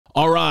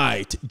All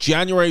right,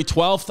 January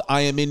 12th,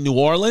 I am in New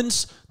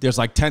Orleans. There's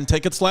like 10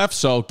 tickets left,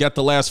 so get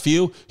the last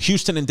few.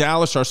 Houston and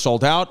Dallas are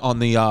sold out on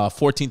the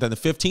 14th and the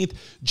 15th.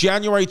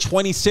 January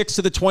 26th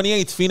to the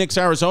 28th, Phoenix,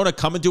 Arizona.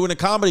 Come and do in a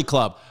comedy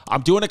club.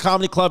 I'm doing a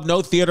comedy club,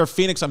 no theater,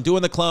 Phoenix. I'm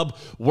doing the club,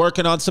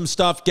 working on some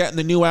stuff, getting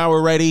the new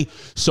hour ready.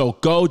 So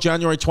go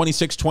January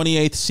 26th,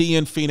 28th, see you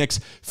in Phoenix.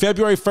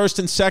 February 1st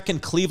and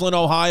 2nd, Cleveland,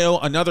 Ohio,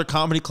 another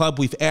comedy club.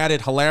 We've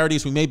added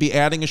Hilarities. We may be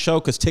adding a show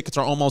because tickets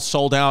are almost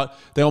sold out.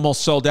 They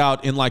almost sold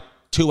out in like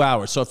 2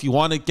 hours. So if you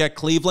want to get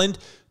Cleveland,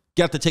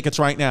 get the tickets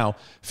right now.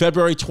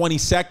 February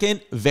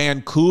 22nd,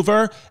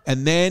 Vancouver.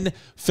 And then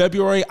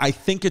February, I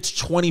think it's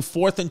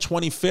 24th and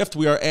 25th,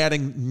 we are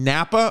adding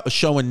Napa, a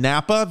show in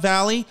Napa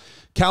Valley,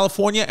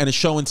 California, and a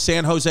show in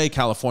San Jose,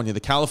 California. The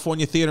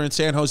California Theater in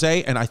San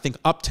Jose, and I think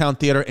Uptown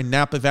Theater in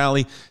Napa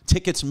Valley.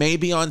 Tickets may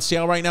be on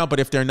sale right now, but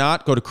if they're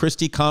not, go to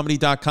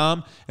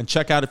ChristyComedy.com and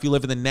check out if you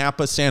live in the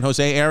Napa, San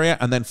Jose area.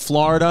 And then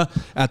Florida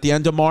at the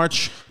end of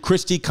March,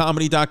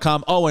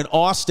 ChristyComedy.com. Oh, and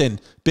Austin,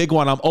 big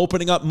one. I'm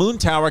opening up Moon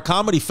Tower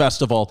Comedy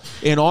Festival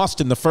in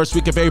Austin the first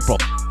week of April.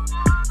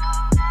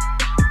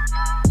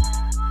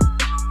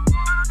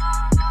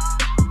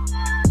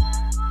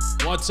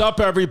 What's up,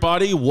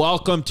 everybody?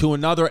 Welcome to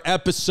another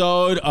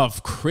episode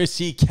of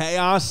Chrissy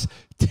Chaos.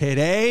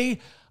 Today,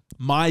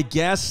 my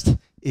guest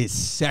is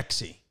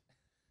sexy.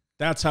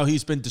 That's how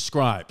he's been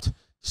described.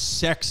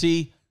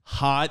 Sexy,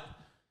 hot.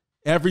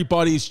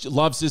 Everybody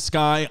loves this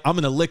guy. I'm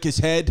going to lick his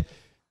head.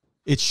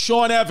 It's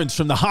Sean Evans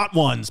from the Hot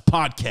Ones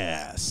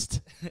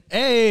podcast.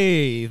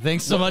 Hey,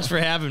 thanks so much for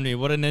having me.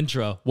 What an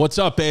intro. What's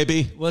up,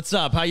 baby? What's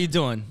up? How you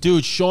doing?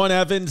 Dude, Sean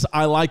Evans,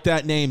 I like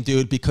that name,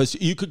 dude, because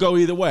you could go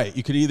either way.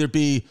 You could either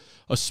be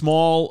a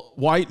small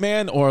white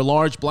man or a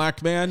large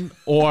black man,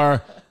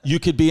 or you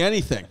could be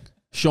anything.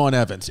 Sean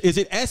Evans. Is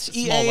it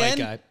S-E-A-N? Small white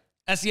guy.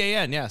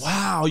 S-E-A-N, yes.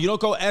 Wow, you don't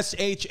go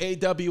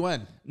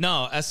S-H-A-W-N.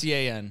 No,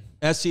 S-E-A-N.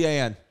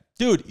 S-E-A-N.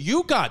 Dude,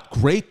 you got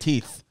great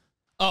teeth.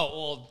 Oh,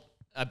 well,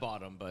 I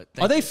bought them, but...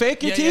 Are they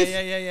fake, your teeth?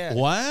 Yeah.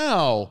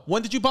 Wow.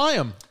 When did you buy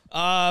them?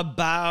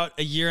 About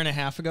a year and a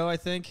half ago, I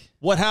think.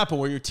 What happened?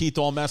 Were your teeth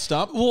all messed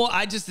up? Well,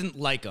 I just didn't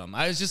like them.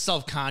 I was just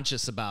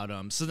self-conscious about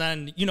them. So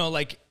then, you know,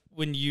 like...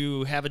 when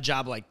you have a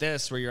job like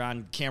this where you're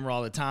on camera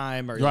all the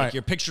time or right. like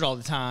you're pictured all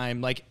the time,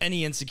 like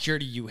any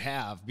insecurity you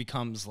have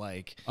becomes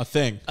like a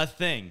thing.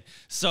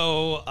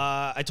 So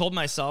I told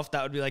myself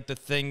that would be like the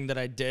thing that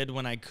I did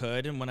when I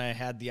could. And when I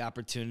had the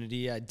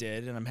opportunity, I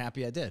did. And I'm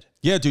happy I did.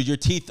 Yeah, dude, your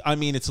teeth, I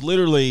mean, it's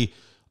literally,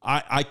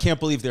 I can't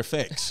believe they're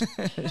fakes.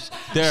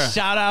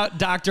 Shout out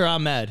Dr.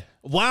 Ahmed.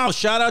 Wow,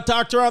 shout out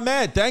Dr.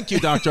 Ahmed. Thank you,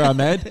 Dr.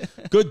 Ahmed.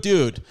 Good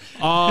dude.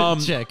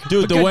 Chick.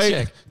 Dude,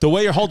 the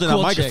way you're holding that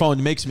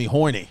microphone makes me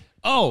horny.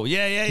 Oh,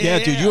 yeah. Yeah,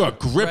 dude, you are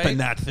gripping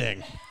that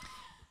thing.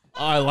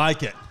 I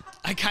like it.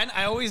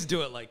 I always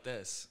do it like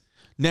this.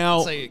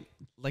 Now, it's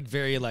like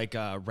very like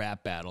a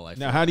rap battle. I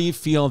feel. Now, how do you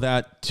feel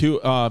that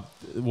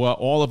well,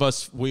 all of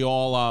us, we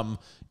all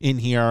in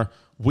here,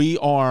 we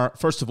are,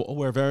 first of all,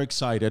 we're very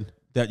excited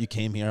that you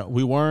came here.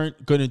 We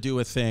weren't going to do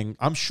a thing.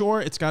 I'm sure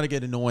it's got to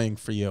get annoying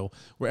for you,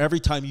 where every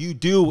time you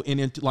do,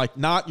 like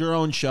not your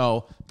own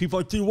show, people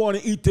are like, do you want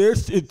to eat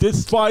this? Is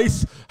this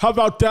spice? How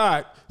about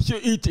that?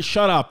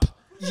 Shut up.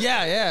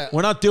 Yeah.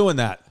 We're not doing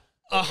that.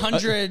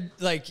 100,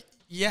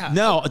 yeah.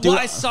 No, dude. Well,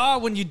 I saw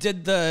when you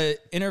did the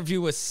interview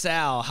with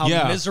Sal how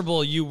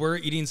miserable you were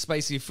eating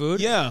spicy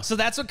food. Yeah. So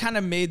that's what kind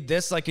of made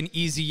this like an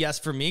easy yes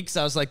for me, because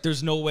I was like,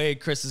 there's no way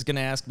Chris is going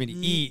to ask me to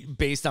eat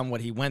based on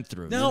what he went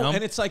through. No, you know?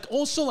 and it's like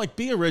also like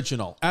be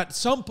original. At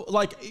some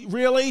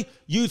really,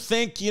 you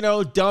think,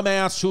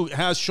 dumbass who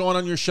has Sean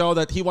on your show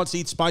that he wants to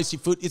eat spicy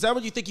food? Is that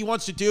what you think he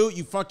wants to do?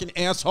 You fucking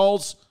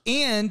assholes.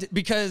 And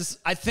because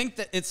I think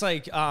that it's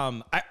like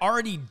I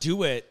already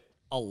do it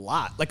a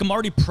lot. Like I'm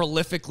already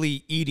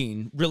prolifically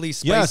eating really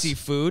spicy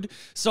food.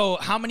 So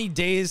how many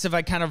days have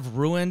I kind of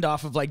ruined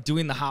off of like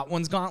doing the Hot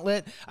Ones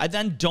gauntlet? I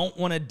then don't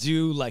want to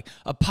do like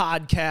a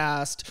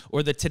podcast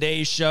or the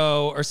Today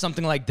Show or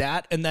something like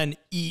that and then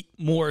eat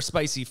more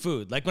spicy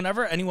food. Like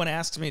whenever anyone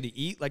asks me to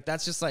eat, like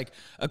that's just like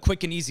a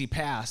quick and easy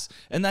pass.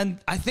 And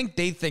then I think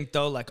they think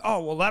though like,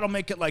 oh, well, that'll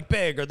make it like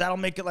big or that'll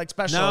make it like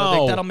special.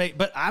 No. Like, that'll make,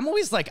 but I'm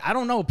always like, I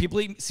don't know.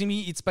 People see me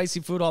eat spicy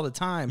food all the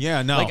time.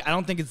 Yeah, no. Like I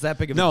don't think it's that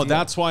big of a deal. No,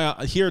 that's why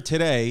here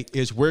today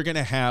is what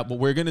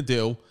we're going to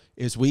do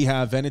is we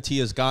have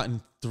Venetia's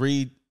gotten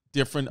 3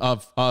 different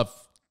of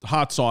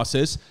hot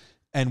sauces,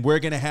 and we're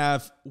going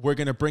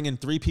to bring in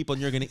 3 people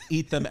and you're going to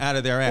eat them out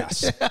of their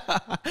ass.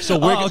 So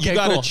you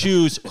got to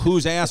choose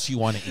whose ass you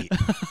want to eat.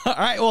 All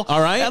right. Well,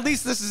 at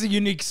least this is a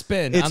unique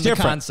spin on the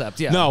concept.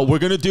 Yeah. No, we're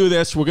going to do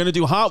this. We're going to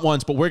do Hot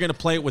Ones, but we're going to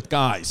play it with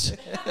guys.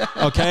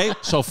 Okay.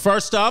 So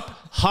first up,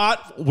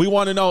 hot. We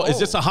want to know, is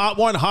this a hot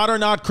one? Hot or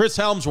not? Chris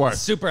Helmsworth.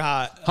 Super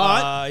hot.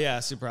 Hot? Yeah,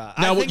 super hot.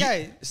 Now, I think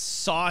I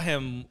saw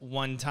him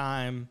one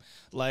time.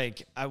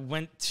 Like I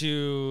went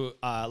to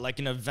like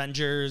an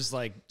Avengers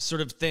like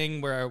sort of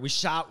thing where we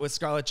shot with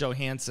Scarlett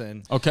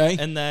Johansson. Okay.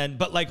 And then,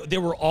 but like they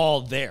were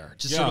all there,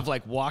 just sort of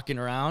like walking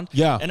around.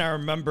 Yeah. And I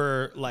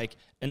remember like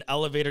an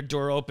elevator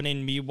door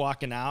opening, me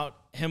walking out,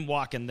 him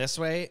walking this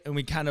way, and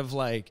we kind of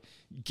like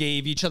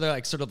gave each other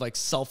like sort of like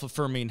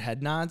self-affirming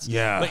head nods.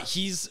 Yeah. But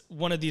he's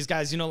one of these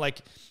guys, you know,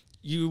 like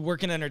you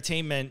work in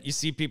entertainment, you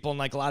see people, and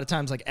like a lot of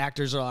times like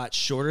actors are a lot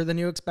shorter than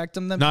you expect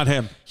them to be. Not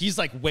him. He's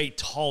like way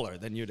taller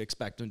than you'd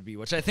expect him to be,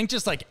 which I think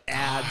just like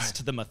adds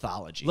to the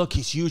mythology. Look,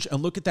 he's huge.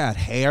 And look at that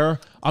hair.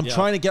 I'm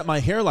trying to get my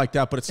hair like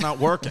that, but it's not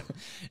working.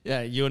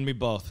 Yeah, you and me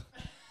both.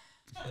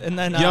 And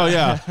then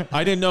yeah,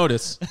 I didn't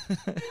notice.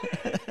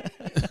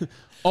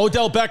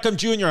 Odell Beckham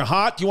Jr.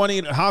 hot. Do you want to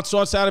eat hot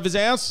sauce out of his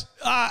ass?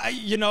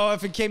 You know,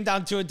 if it came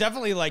down to it,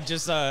 definitely like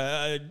just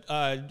a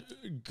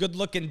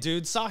good-looking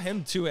dude. Saw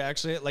him too,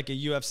 actually, at like a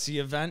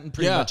UFC event, and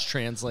pretty much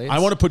translates. I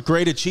want to put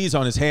grated cheese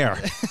on his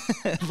hair.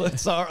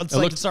 It's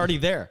already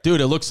there,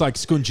 dude. It looks like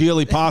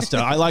scungili pasta.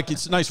 I like it.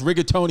 It's nice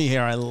rigatoni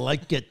hair. I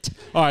like it.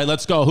 All right,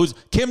 let's go. Who's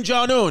Kim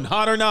Jong-un?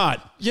 Hot or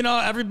not? You know,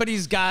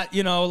 everybody's got,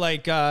 you know,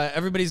 like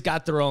everybody's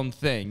got their own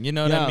thing. You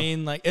know what I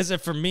mean? Like, is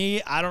it for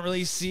me? I don't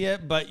really see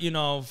it, but you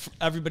know,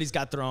 everybody's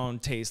got their own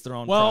taste, their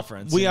own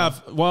preference.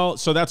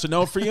 So that's a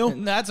no for you?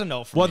 That's a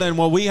no for me. Well, then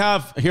what we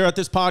have here at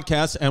this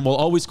podcast, and we'll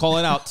always call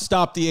it out,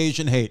 stop the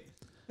Asian hate.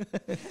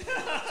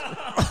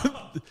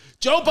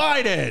 Joe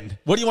Biden.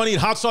 What do you want to eat?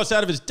 Hot sauce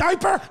out of his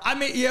diaper? I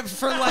mean, yeah,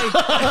 for like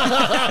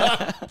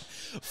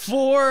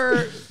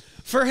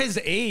for his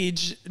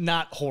age,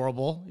 not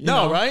horrible. You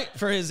know? Right?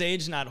 For his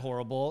age, not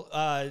horrible.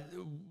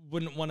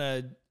 Wouldn't want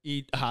to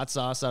eat hot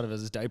sauce out of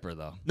his diaper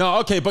though. No,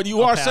 okay, but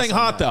you are saying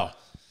hot though.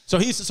 So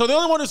the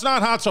only one who's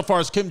not hot so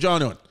far is Kim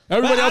Jong-un.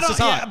 Everybody else is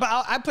hot.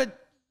 Yeah, but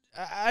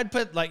I'd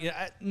put like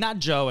not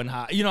Joe and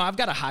hot. You know, I've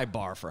got a high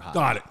bar for hot.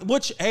 Got it.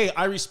 Which, hey,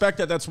 I respect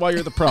that. That's why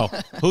you're the pro.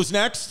 Who's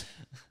next?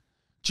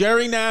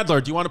 Jerry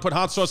Nadler. Do you want to put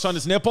hot sauce on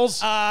his nipples?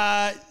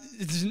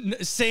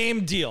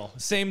 Same deal.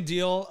 Same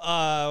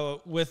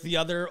deal with the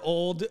other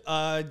old,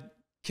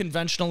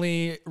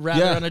 conventionally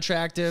rather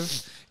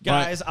unattractive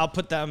guys. Right. I'll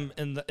put them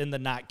in the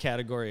not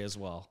category as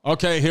well.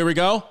 Okay, here we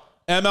go.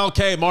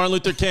 MLK, Martin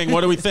Luther King.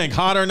 What do we think?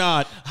 Hot or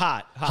not?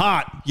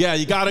 Hot. Yeah,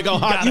 you got to go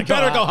hot. You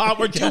better go hot.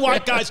 We're two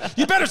white guys.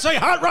 You better say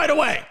hot right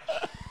away.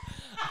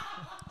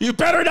 You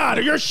better not,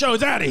 or your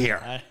show's out of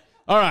here.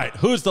 All right,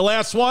 who's the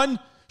last one?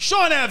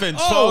 Sean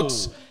Evans,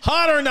 folks.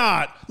 Hot or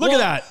not? Look at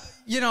that.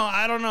 You know,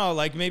 I don't know.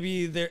 Like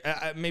maybe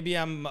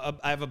I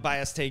have a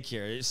biased take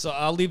here, so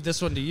I'll leave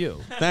this one to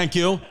you. Thank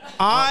you.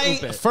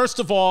 First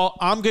of all,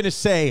 I'm going to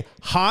say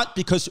hot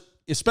because,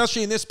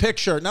 especially in this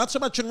picture, not so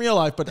much in real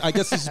life, but I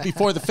guess this is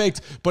before the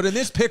fakes. But in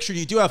this picture,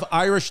 you do have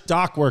Irish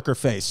dock worker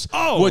face,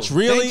 which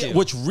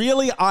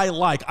really I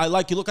like.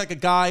 You look like a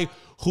guy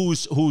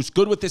who's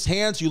good with his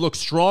hands. You look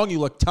strong. You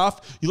look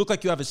tough. You look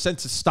like you have a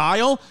sense of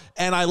style,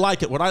 and I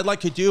like it. What I'd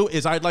like to do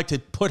is I'd like to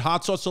put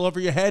hot sauce all over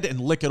your head and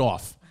lick it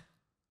off.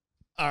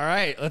 All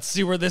right, let's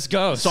see where this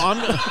goes. So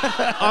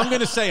I'm going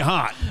to say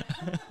hot.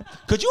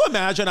 Could you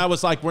imagine I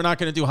was like, we're not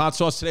going to do hot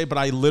sauce today, but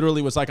I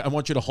literally was like, I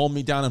want you to hold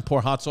me down and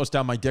pour hot sauce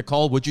down my dick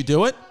hole. Would you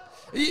do it?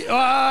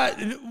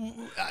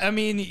 I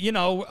mean, you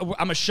know,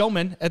 I'm a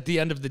showman at the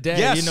end of the day.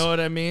 Yes. You know what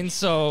I mean?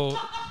 So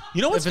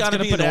you know what's got to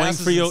be annoying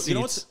for you? You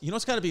know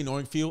what's got to be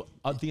annoying for you?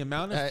 The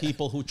amount of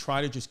people who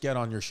try to just get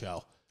on your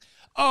show.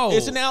 Oh.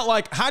 Isn't that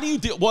like, how do you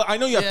do? Well, I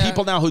know you have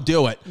people now who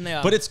do it,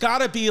 but it's got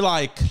to be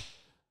like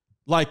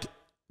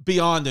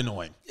beyond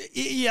annoying.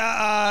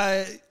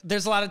 Yeah,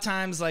 there's a lot of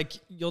times like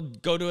you'll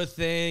go to a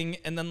thing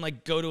and then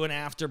like go to an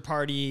after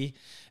party,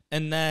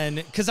 and then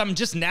because I'm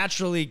just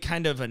naturally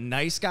kind of a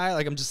nice guy,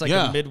 like I'm just like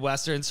a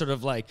Midwestern sort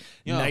of like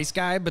nice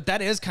guy, but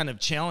that is kind of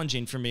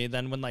challenging for me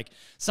then when like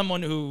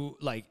someone who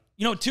like,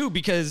 you know, too,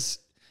 because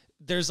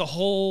there's a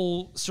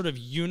whole sort of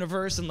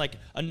universe and like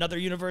another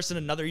universe and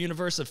another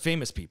universe of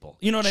famous people.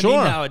 You know what I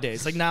mean?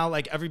 Nowadays, like now,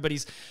 like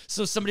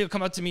so somebody will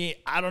come up to me.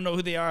 I don't know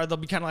who they are. They'll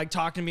be kind of like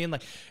talking to me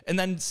and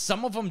then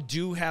some of them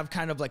do have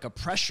kind of like a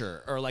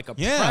pressure or like a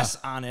press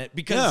on it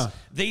because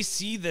they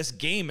see this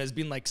game as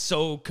being like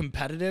so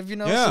competitive, you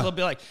know? So they'll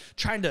be like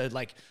trying to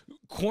like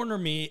corner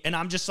me and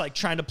I'm just like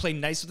trying to play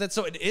nice with it.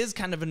 So it is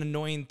kind of an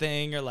annoying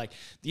thing, or like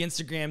the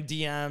Instagram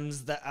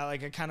DMs that I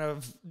kind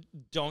of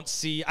don't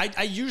see.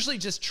 I usually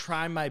just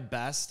try my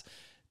best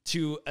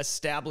to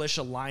establish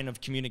a line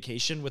of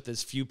communication with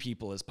as few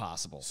people as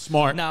possible.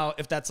 Smart. Now,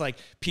 if that's like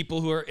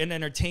people who are in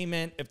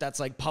entertainment, if that's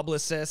like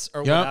publicists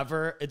or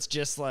whatever, it's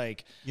just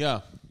like,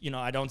 you know,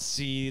 I don't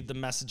see the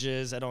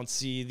messages, I don't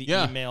see the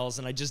emails,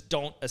 and I just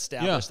don't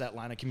establish that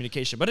line of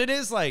communication. But it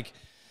is like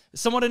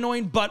somewhat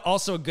annoying, but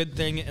also a good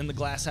thing in the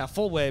glass half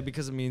full way,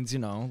 because it means, you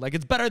know, like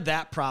it's better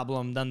that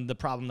problem than the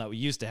problem that we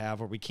used to have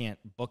where we can't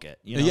book it.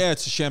 You know? Yeah,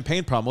 it's a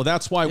champagne problem. Well,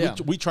 that's why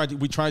we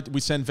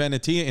send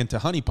Venetia into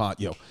honeypot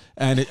you,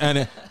 and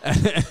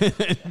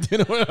you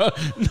know,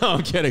 no,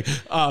 I'm kidding.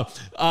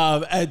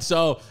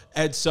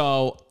 And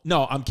so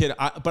no, I'm kidding.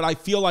 But I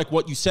feel like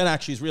what you said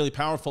actually is really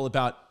powerful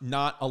about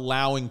not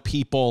allowing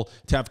people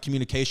to have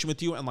communication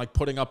with you and like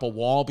putting up a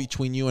wall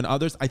between you and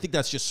others. I think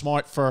that's just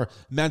smart for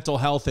mental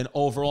health and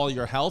overall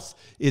your health.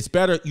 It's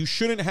better. You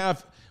shouldn't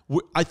have.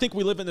 I think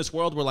we live in this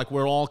world where like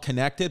we're all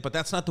connected, but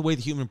that's not the way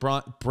the human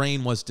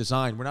brain was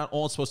designed. We're not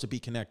all supposed to be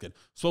connected. We're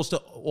supposed to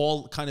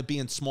all kind of be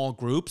in small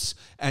groups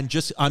and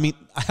just, I mean,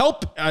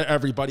 help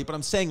everybody. But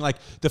I'm saying like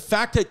the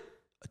fact that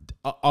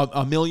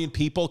a million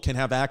people can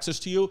have access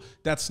to you,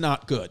 that's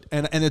not good.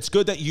 And it's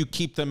good that you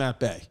keep them at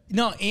bay.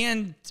 No,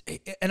 and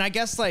I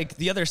guess like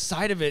the other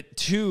side of it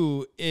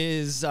too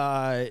is,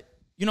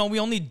 you know, we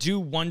only do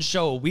one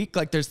show a week.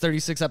 Like there's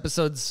 36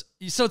 episodes.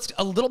 So it's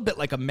a little bit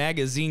like a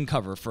magazine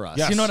cover for us.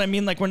 Yes. You know what I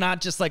mean? Like we're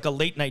not just like a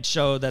late night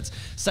show that's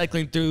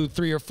cycling through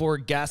 3 or 4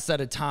 guests at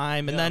a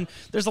time. And then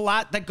there's a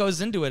lot that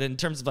goes into it in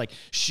terms of like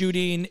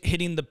shooting,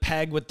 hitting the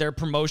peg with their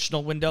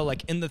promotional window,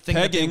 like in the thing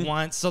that they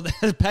want. So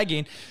they're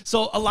pegging.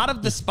 So a lot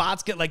of the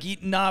spots get like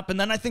eaten up. And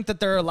then I think that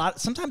there are a lot,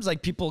 sometimes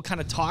like people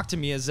kind of talk to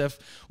me as if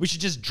we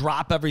should just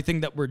drop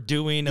everything that we're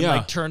doing and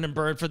like turn and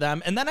burn for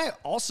them. And then I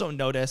also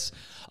notice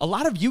a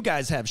lot of you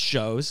guys have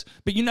shows,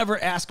 but you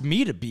never ask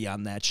me to be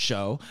on that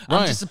show.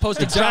 I'm just supposed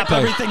to drop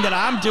everything that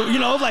I'm doing, you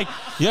know, like,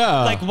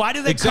 like why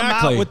do they come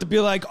out with to be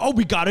like, oh,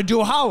 we got to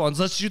do hot ones.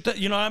 Let's shoot that.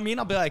 You know what I mean?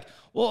 I'll be like,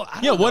 well, I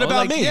don't know. What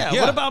about like, me?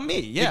 What about me?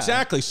 Yeah,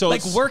 exactly. So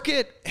like work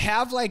it,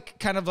 have like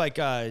kind of like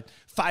 5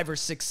 or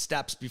 6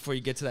 steps before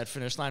you get to that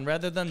finish line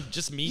rather than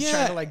just me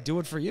trying to like do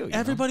it for you.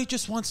 Everybody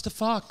just wants to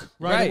fuck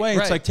right away.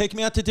 It's like, take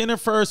me out to dinner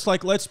first.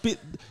 Like, let's be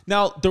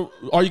now.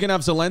 Are you going to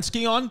have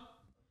Zelenskyy on?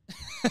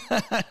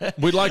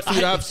 We'd like for you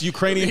to have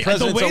Ukrainian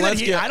President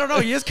Zelenskyy. I don't know.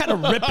 He is kind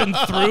of ripping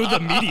through the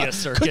media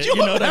circuit. You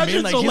know what I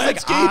mean? Like he's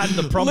like on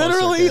the promo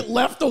literally circuit.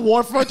 Left the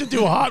war front to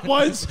do hot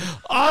ones.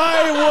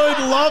 I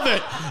would love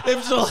it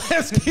if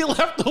Zelenskyy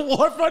left the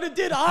war front and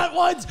did hot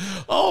ones.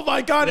 Oh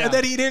my God! And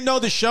then he didn't know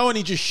the show and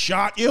he just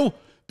shot you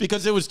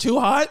because it was too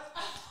hot.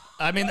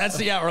 I mean,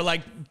 that's or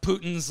like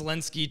Putin,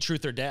 Zelenskyy,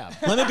 truth or dab.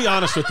 Let me be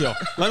honest with you.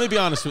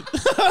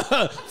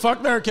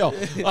 Fuck, marry, kill.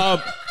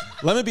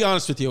 Let me be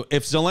honest with you.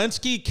 If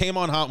Zelenskyy came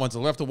on Hot Ones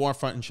and left the war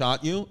front and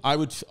shot you,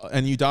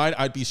 and you died,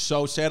 I'd be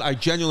so sad.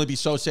 I'd genuinely be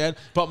so sad.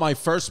 But my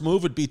first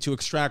move would be to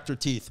extract your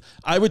teeth.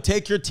 I would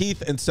take your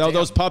teeth and sell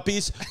those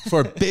puppies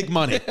for big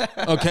money.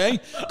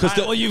 Okay?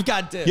 Well, you've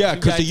got dibs. Yeah,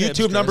 because the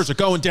YouTube numbers are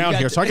going down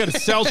here. So I got to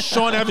sell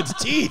Sean Evans'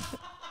 teeth.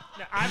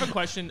 I have a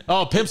question.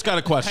 Oh, Pimp's got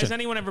a question. Has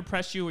anyone ever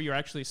pressed you where you're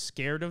actually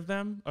scared of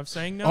them, of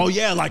saying no? Oh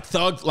yeah, like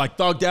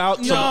thugged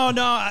out.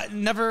 No,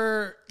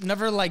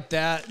 never like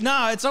that.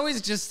 No, it's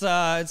always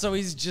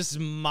just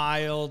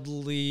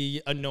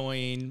mildly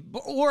annoying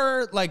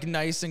or like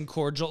nice and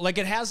cordial. Like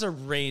it has a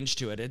range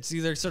to it. It's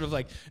either sort of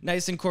like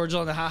nice and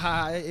cordial and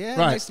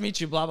nice to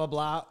meet you, blah blah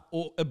blah,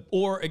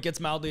 or it gets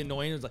mildly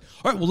annoying. It's like,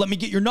 all right, well, let me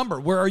get your number.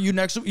 Where are you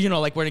next? You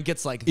know, like when it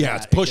gets like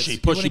it's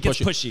pushy. When it gets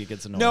pushy, it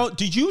gets annoying. No,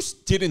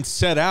 didn't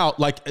set out.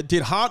 Like,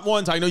 did Hot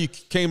Ones, I know you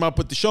came up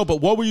with the show, but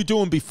what were you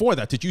doing before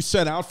that? Did you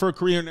set out for a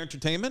career in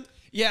entertainment?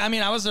 Yeah, I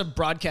mean, I was a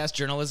broadcast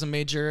journalism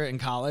major in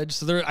college.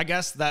 So I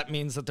guess that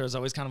means that there's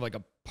always kind of like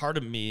a part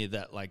of me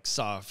that like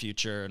saw a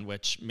future in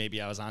which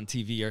maybe I was on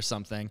TV or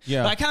something.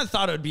 Yeah. But I kind of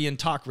thought it would be in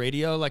talk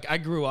radio. Like I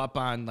grew up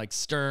on like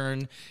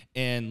Stern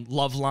and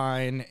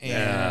Loveline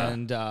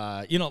and,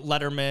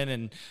 Letterman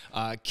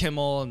and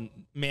Kimmel and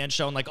Man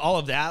Show and like all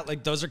of that.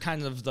 Like those are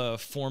kind of the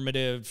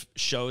formative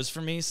shows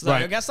for me. So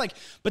I guess like,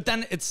 but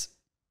then it's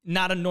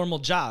not a normal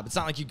job. It's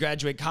not like you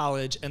graduate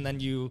college and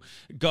then you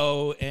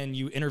go and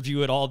you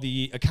interview at all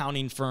the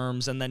accounting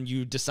firms and then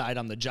you decide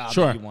on the job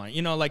that you want.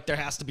 You know, like there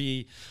has to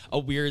be a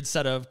weird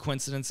set of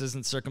coincidences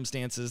and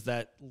circumstances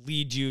that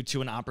lead you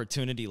to an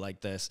opportunity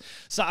like this.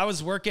 So I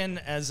was working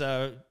as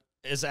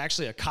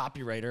actually a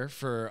copywriter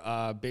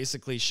for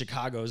basically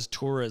Chicago's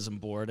tourism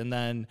board. And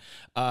then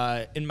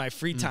in my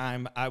free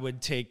time, I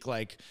would take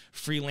like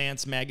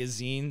freelance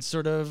magazine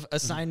sort of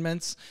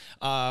assignments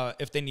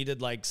if they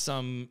needed like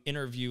some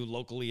interview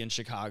locally in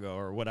Chicago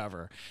or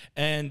whatever.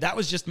 And that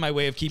was just my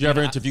way of keeping. Did you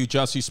ever interview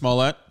Jussie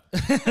Smollett?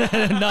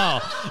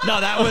 No,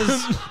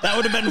 that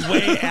would have been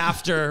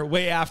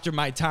way after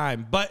my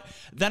time. But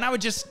then I would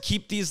just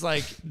keep these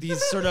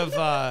sort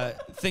of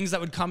things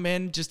that would come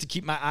in just to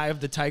keep my eye of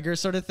the tiger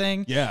sort of thing.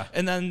 Yeah.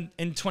 And then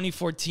in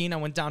 2014, I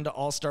went down to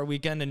All-Star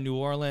Weekend in New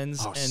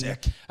Orleans. Oh, and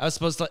sick.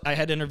 I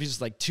had interviews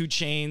with like 2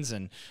 Chainz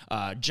and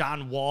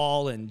John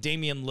Wall and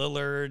Damian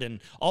Lillard and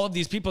all of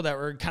these people that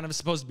were kind of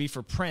supposed to be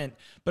for print.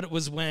 But it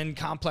was when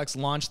Complex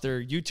launched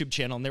their YouTube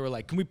channel and they were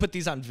like, can we put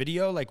these on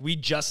video? Like we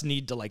just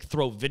need to like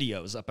throw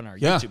videos up on our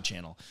YouTube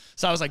channel.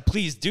 So I was like,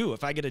 please do.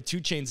 If I get a 2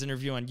 Chainz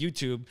interview on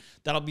YouTube,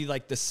 that'll be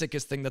like the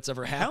sickest thing that's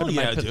ever happened in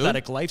my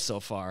pathetic life so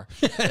far.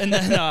 And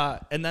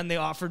then they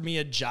offered me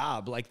a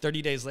job like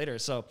 30 days later.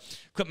 So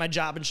quit my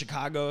job in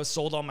Chicago,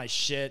 sold all my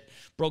shit,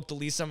 broke the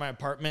lease on my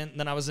apartment. And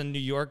then I was in New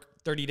York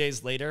 30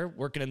 days later,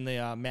 working in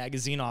the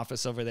magazine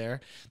office over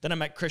there. Then I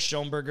met Chris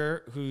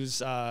Schoenberger,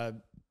 who's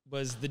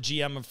was the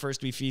GM of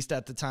First We Feast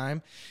at the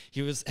time.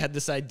 He had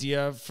this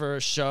idea for a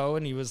show,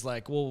 and he was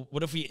like, well,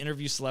 what if we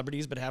interview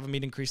celebrities but have them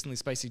eat increasingly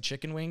spicy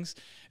chicken wings?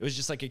 It was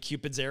just like a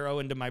Cupid's arrow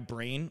into my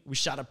brain. We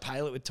shot a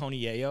pilot with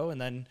Tony Yayo, and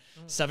then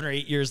 7 or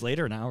 8 years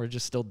later now, we're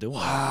just still doing it.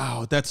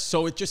 Wow,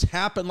 it just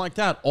happened like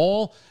that,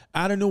 all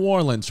out of New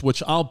Orleans,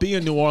 which I'll be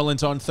in New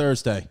Orleans on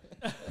Thursday.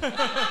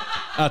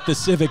 at the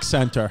Civic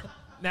Center.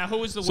 Now, who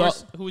was the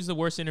worst? Who was the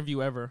worst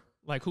interview ever?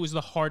 Like, who was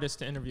the hardest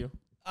to interview?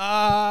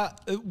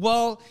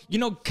 Well,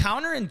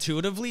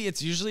 counterintuitively,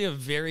 it's usually a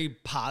very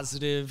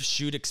positive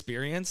shoot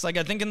experience. Like,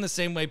 I think in the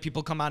same way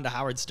people come on to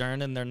Howard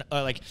Stern and they're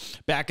like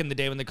back in the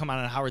day when they come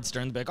on Howard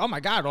Stern, they're like, oh my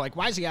God, or like,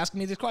 why is he asking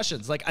me these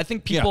questions? Like, I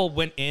think people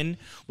went in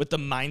with the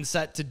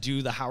mindset to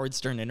do the Howard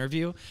Stern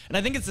interview. And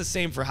I think it's the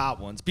same for Hot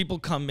Ones. People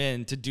come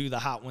in to do the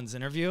Hot Ones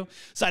interview.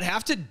 So I'd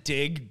have to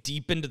dig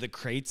deep into the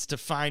crates to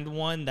find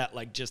one that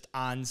like just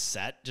on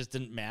set just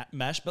didn't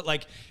mesh. But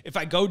like, if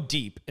I go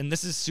deep, and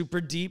this is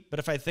super deep, but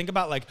if I think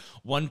about like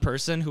one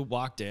person who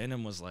walked in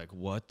and was like,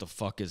 what the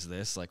fuck is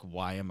this? Like,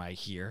 why am I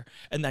here?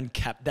 And then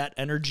kept that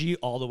energy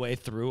all the way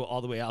through, all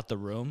the way out the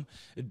room,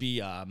 it'd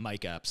be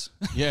Mike Epps.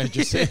 Yeah,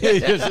 just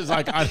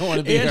like, I don't want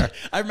to be here.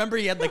 I remember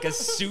he had like a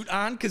suit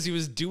on because he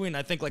was doing,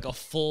 I think, like a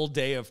full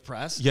day of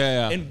press.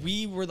 Yeah. And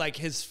we were like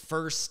his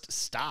first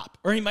stop.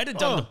 Or he might have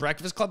done the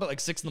Breakfast Club at like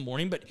 6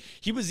 a.m, but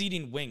he was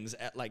eating wings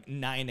at like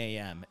 9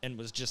 a.m. and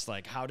was just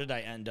like, how did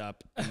I end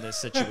up in this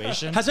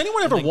situation? Has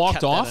anyone ever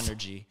walked off?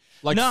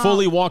 Like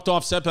fully walked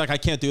off set, like, I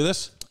can't do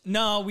this?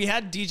 No, we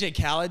had DJ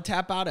Khaled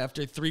tap out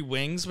after 3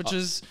 wings, which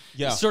is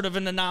sort of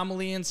an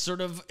anomaly and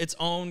sort of its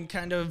own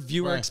kind of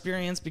viewer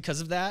experience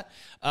because of that,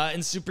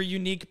 and super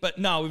unique. But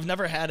no, we've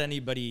never had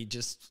anybody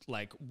just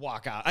like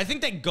walk out. I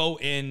think they go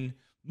in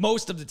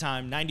most of the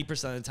time, 90%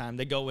 of the time,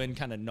 they go in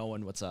kind of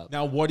knowing what's up.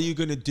 Now, what are you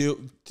going to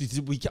do?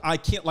 I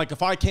can't, like,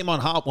 if I came on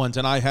Hot Ones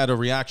and I had a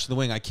reaction to the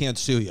wing, I can't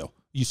sue you.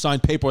 You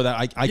signed paper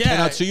that I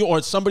cannot sue you, or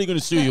is somebody going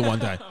to sue you one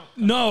day?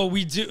 No,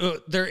 we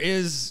do. There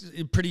is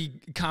pretty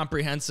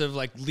comprehensive,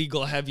 like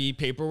legal heavy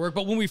paperwork.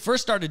 But when we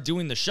first started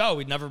doing the show,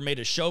 we'd never made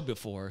a show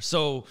before.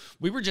 So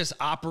we were just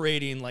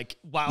operating like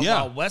Wild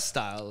Wild West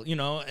style,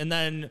 And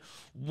then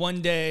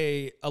one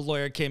day a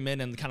lawyer came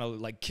in and kind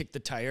of like kicked the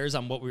tires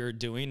on what we were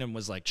doing and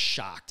was like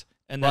shocked.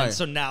 And then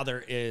so now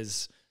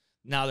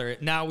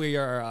now we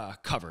are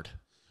covered.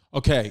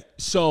 Okay,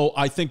 so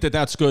I think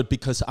that's good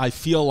because I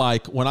feel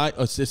like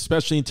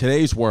especially in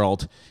today's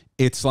world,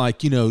 it's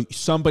like,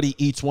 somebody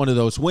eats one of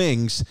those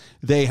wings,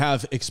 they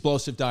have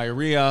explosive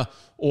diarrhea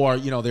or,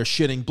 they're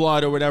shitting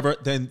blood or whatever,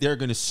 then they're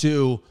going to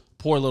sue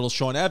poor little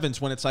Sean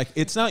Evans when it's like,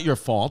 it's not your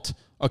fault.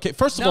 Okay,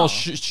 first of all,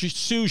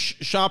 sue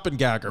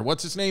Schoppengagger.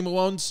 What's his name who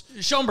owns?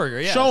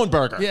 Schoenberger, yeah.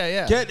 Schoenberger.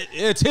 Yeah.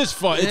 It's his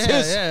fault. It's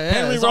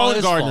Henry Rowan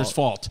Gardner's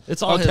fault.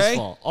 It's all his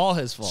fault. All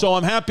his fault. So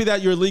I'm happy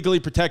that you're legally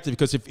protected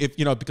because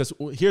because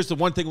here's the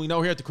one thing we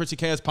know here at the Chrissy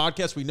Chaos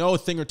podcast, we know a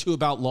thing or two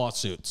about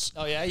lawsuits.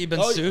 Oh yeah, you've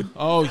been sued?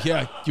 Oh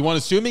yeah. You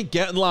want to sue me?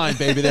 Get in line,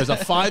 baby. There's a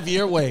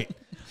 5-year wait.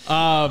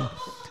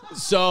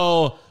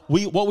 So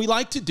what we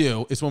like to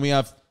do is when we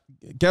have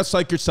guests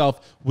like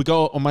yourself, we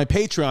go on my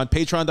Patreon,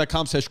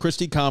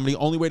 patreon.com/ChristyComedy.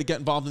 Only way to get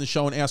involved in the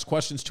show and ask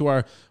questions to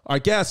our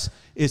guests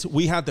is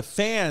we had the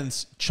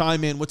fans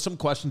chime in with some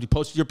questions. You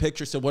posted your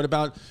picture, said, what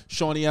about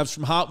Shawnee Evans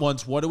from Hot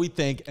Ones? What do we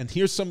think? And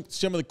here's some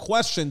of the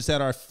questions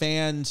that our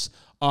fans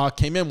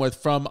came in with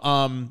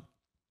from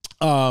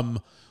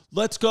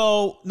let's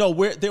go. No,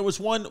 there was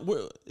one.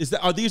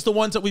 Are these the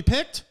ones that we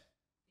picked?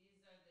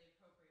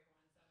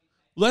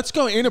 Let's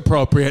go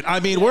inappropriate. I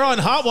mean, we're on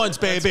Hot Ones,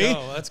 baby.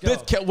 Let's go.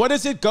 What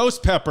is it?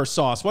 Ghost pepper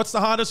sauce. What's the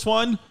hottest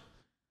one?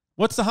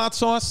 What's the hot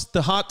sauce?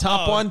 The hot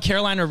top one?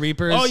 Carolina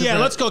Reaper. Oh, yeah.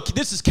 Let's go.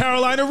 This is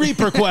Carolina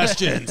Reaper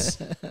questions.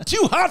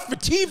 Too hot for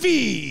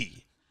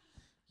TV.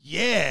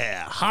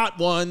 Yeah. Hot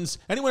ones.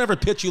 Anyone ever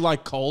pitch you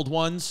like cold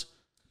ones?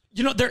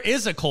 There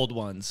is a cold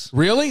ones.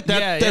 Really?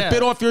 That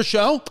bit off your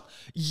show?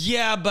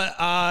 Yeah, but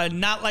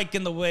not like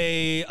in the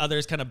way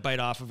others kind of bite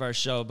off of our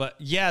show. But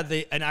yeah,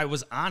 and I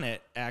was on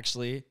it,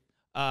 actually.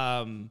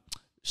 Shout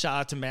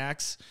out to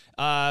Max.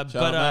 Shout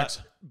out Max.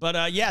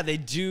 But yeah, they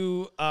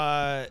do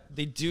a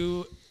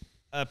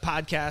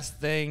podcast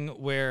thing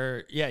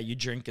where you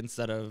drink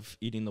instead of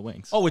eating the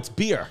wings. Oh, it's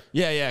beer.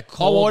 Yeah.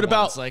 Cold what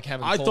about ones, like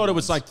having? I thought it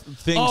was like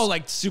things. Oh,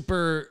 like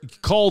super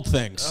cold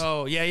things.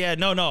 Oh yeah.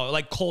 No,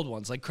 like cold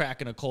ones, like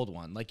cracking a cold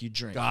one, like you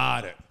drink.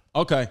 Got it.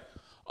 Okay.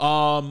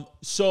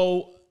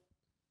 So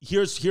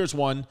here's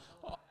one.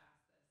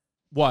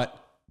 What?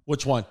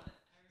 Which one?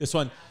 This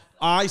one.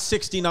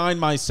 I-69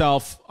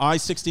 myself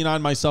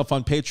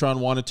on Patreon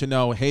wanted to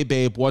know, hey,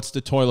 babe, what's the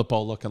toilet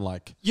bowl looking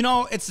like?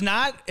 It's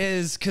not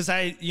as because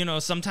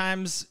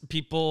sometimes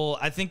people,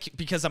 I think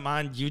because I'm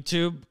on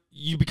YouTube,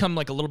 you become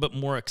like a little bit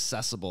more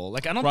accessible.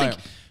 Like, I don't think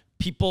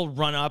people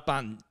run up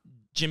on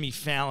Jimmy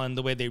Fallon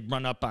the way they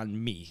run up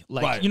on me.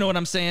 Like, you know what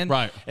I'm saying?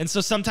 Right. And so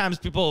sometimes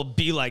people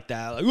be like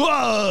that. Like,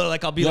 whoa!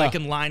 Like, I'll be like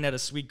in line at a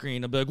Sweet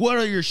Green. I'll be like, what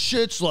are your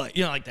shits like?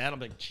 Like that. I'll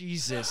be like,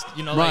 Jesus.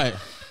 Like,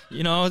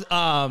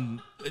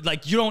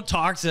 like you don't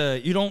talk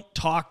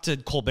to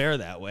Colbert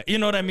that way. You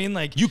know what I mean?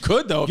 Like you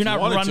could though. You're not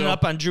running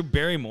up on Drew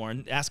Barrymore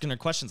and asking her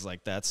questions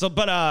like that. So,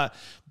 but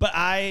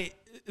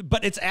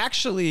it's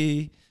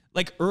actually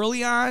like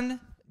early on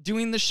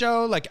doing the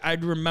show, like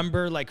I'd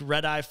remember like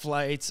red eye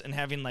flights and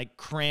having like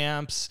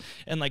cramps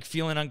and like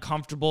feeling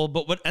uncomfortable.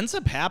 But what ends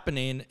up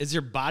happening is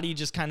your body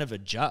just kind of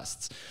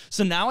adjusts.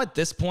 So now at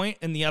this point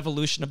in the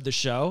evolution of the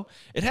show,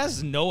 it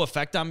has no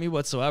effect on me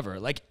whatsoever.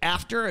 Like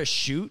after a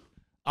shoot,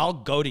 I'll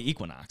go to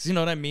Equinox. You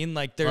know what I mean?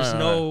 Like there's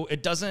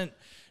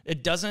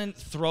it doesn't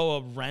throw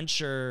a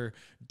wrench or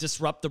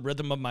disrupt the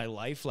rhythm of my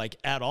life like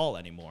at all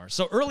anymore.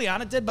 So early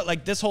on it did, but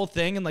like this whole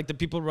thing and like the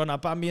people run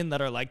up on me and that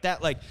are like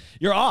that, like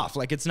you're off.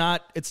 Like it's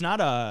not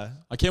a.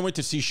 I can't wait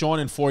to see Sean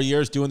in 4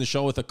 years doing the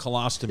show with a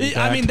colostomy bag.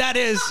 I mean, that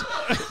is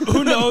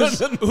who knows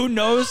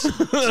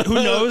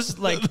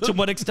like to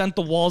what extent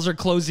the walls are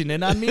closing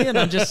in on me and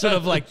I'm just sort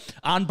of like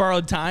on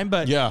borrowed time.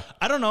 But yeah,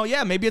 I don't know.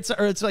 Yeah, maybe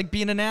it's like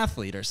being an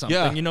athlete or something.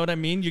 Yeah. You know what I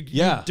mean? You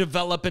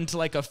develop into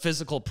like a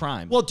physical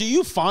prime. Well, do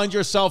you find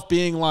yourself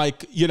being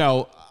like, you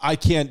know, I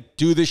can't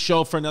do this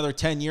show for another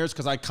 10 years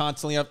because I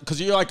constantly have,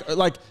 because you're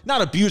like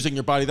not abusing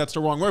your body, that's the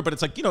wrong word, but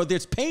it's like, you know,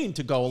 there's pain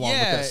to go along with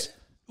this.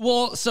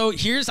 Well, so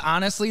here's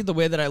honestly the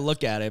way that I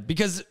look at it,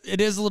 because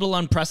it is a little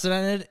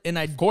unprecedented, and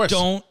I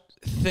don't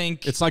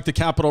think it's like the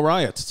Capitol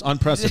riots. It's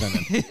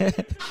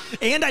unprecedented.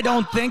 And I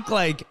don't think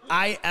like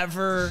I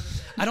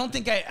don't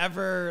think I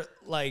ever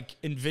like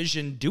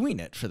envisioned doing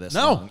it for this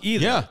long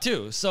either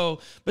too. So,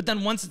 but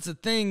then once it's a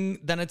thing,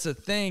 then it's a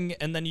thing,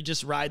 and then you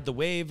just ride the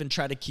wave and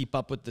try to keep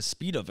up with the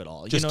speed of it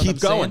all. Just you know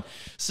keep what I'm going.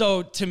 saying?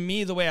 So to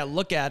me, the way I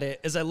look at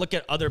it is I look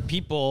at other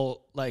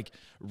people like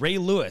Ray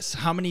Lewis.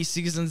 How many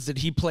seasons did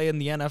he play in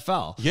the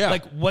NFL? Yeah.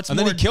 Like and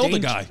then he killed the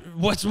guy.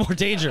 What's more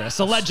dangerous?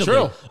 Allegedly.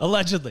 True.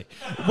 Allegedly.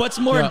 What's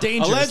more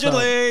dangerous?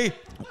 Allegedly.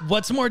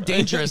 What's more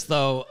dangerous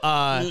though?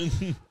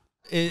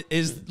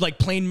 Is like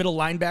playing middle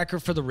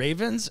linebacker for the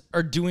Ravens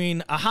or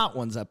doing a Hot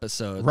Ones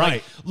episode. Right.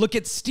 Like, look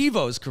at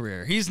Steve-O's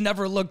career. He's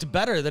never looked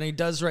better than he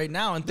does right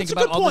now. And think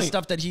That's about all the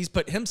stuff that he's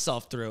put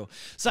himself through.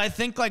 So I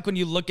think like when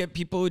you look at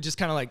people who just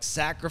kind of like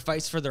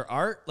sacrifice for their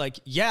art, like,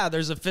 yeah,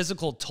 there's a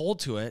physical toll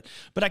to it,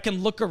 but I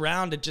can look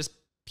around at just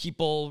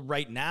people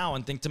right now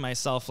and think to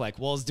myself like,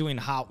 well, is doing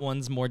Hot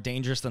Ones more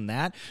dangerous than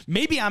that?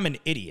 Maybe I'm an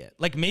idiot.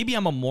 Like maybe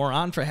I'm a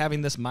moron for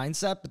having this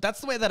mindset, but that's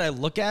the way that I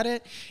look at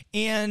it.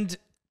 And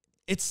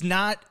it's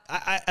not,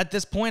 at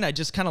this point, I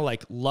just kind of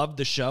like love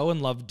the show and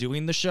love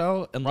doing the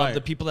show and love the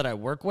people that I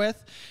work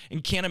with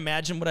and can't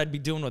imagine what I'd be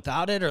doing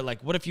without it. Or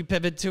like, what if you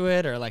pivot to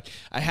it? Or like,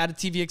 I had a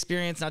TV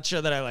experience, not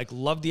sure that I like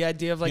love the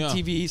idea of like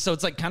TV. So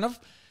it's like kind of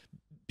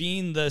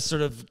being the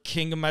sort of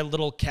king of my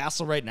little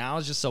castle right now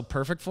is just so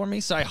perfect for me.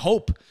 So I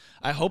hope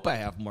I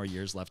have more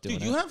years left doing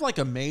it. You have like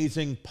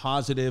amazing,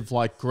 positive,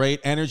 like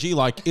great energy.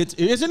 Like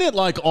isn't it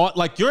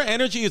like your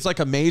energy is like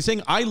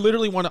amazing. I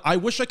literally I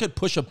wish I could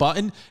push a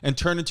button and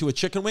turn into a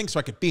chicken wing so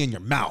I could be in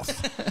your mouth.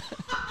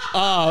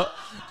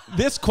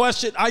 This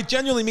question, I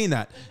genuinely mean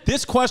that.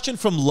 This question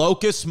from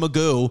Locust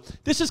Magoo,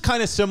 this is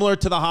kind of similar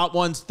to the Hot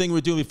Ones thing we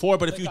were doing before,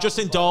 but if you just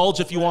indulge,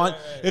 if you want,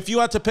 if you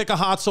had to pick a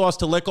hot sauce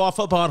to lick off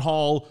a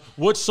butthole,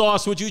 which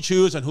sauce would you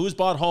choose and whose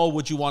butthole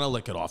would you want to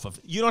lick it off of?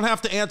 You don't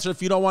have to answer.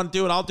 If you don't want to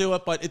do it, I'll do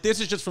it, but this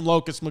is just from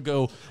Locust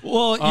Magoo.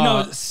 Well, you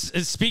know,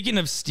 speaking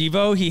of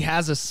Steve-O, he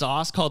has a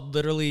sauce called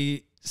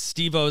literally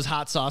Steve-O's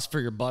hot sauce for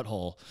your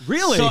butthole.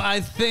 Really? So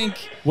I think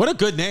what a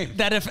good name.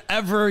 That if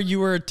ever you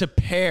were to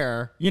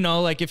pair, you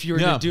know, like if you were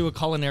to do a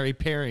culinary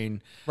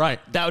pairing, right,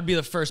 that would be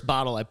the first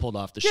bottle I pulled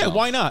off the shelf. Yeah,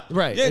 why not?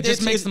 Right. Yeah, it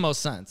just makes the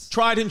most sense.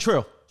 Tried and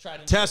true.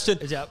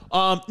 Tested. Yep.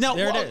 Now,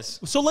 there it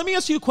is. So let me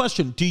ask you a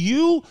question. Do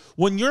you,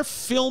 when you're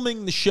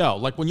filming the show,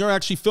 like when you're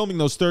actually filming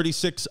those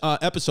 36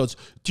 episodes,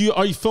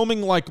 are you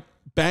filming like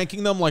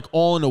banking them like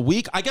all in a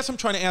week? I guess I'm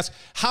trying to ask,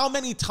 how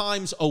many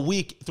times a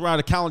week throughout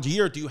a calendar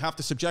year do you have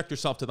to subject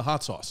yourself to the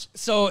hot sauce?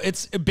 So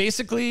it's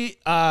basically,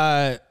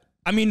 I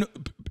mean,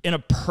 in a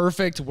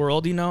perfect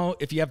world, you know,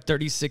 if you have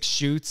 36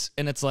 shoots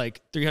and it's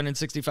like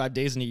 365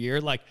 days in a year,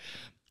 like,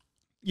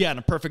 yeah, in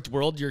a perfect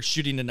world, you're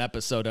shooting an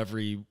episode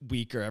every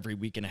week or every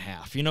week and a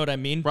half. You know what I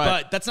mean? Right.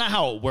 But that's not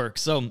how it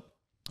works. So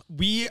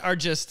we are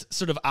just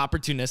sort of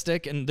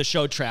opportunistic, and the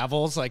show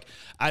travels. Like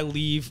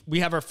we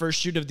have our first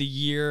shoot of the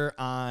year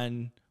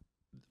on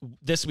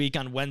this week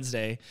on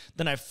Wednesday.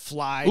 Then I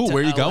fly to where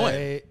are you LA.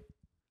 going?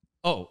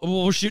 Oh,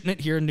 well, we're shooting it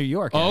here in New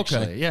York,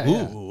 actually.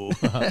 Okay.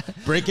 Yeah.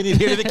 Breaking it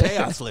here to the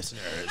Chaos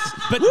listeners.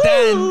 But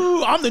then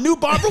I'm the new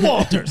Barbara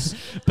Walters.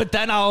 But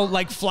then I'll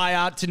like fly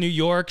out to New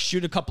York,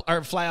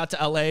 fly out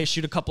to LA,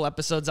 shoot a couple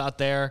episodes out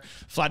there,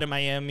 fly to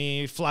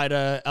Miami, fly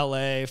to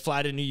LA,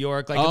 fly to New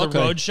York. Like the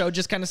road show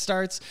just kind of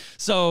starts.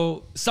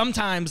 So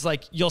sometimes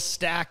like you'll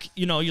stack,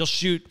 you know, you'll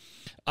shoot,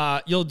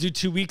 you'll do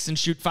 2 weeks and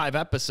shoot 5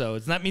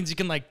 episodes. And that means you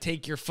can like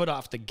take your foot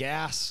off the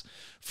gas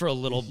for a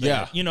little bit.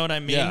 Yeah. You know what I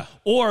mean? Yeah.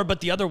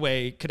 But the other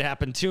way could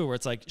happen too, where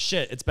it's like,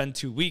 shit, it's been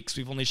 2 weeks.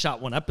 We've only shot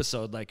 1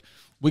 episode. Like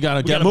we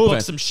gotta get moving.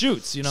 Book some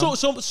shoots, you know.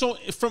 So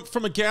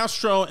from a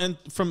gastro and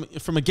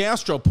from a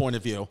gastro point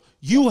of view,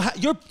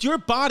 your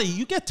body,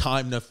 you get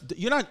time to.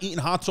 You're not eating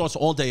hot sauce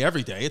all day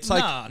every day. It's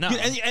like no.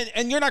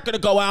 And you're not gonna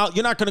go out.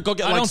 You're not gonna go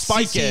get like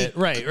spicy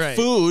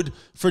food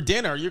for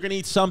dinner. You're gonna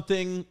eat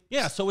something.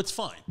 Yeah, so it's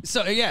fine.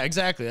 So yeah,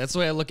 exactly. That's the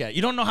way I look at it.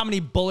 You don't know how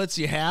many bullets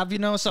you have, you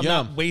know, so I'm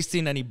not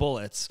wasting any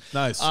bullets.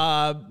 Nice.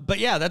 But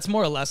yeah, that's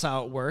more or less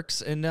how it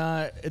works, and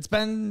it's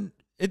been.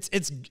 It's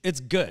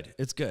good.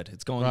 It's good.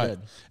 It's going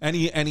good.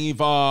 Any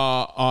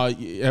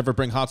you ever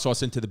bring hot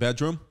sauce into the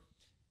bedroom?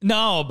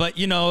 No, but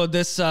you know,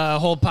 this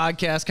whole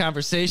podcast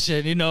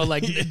conversation, you know,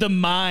 like the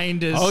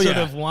mind is sort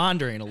of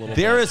wandering a little bit.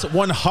 There is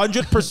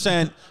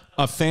 100%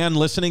 a fan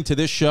listening to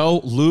this show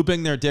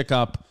lubing their dick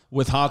up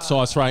with hot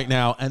sauce right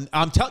now. And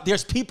I'm telling,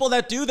 there's people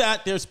that do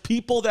that. There's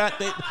people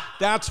that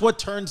that's what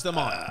turns them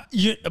on.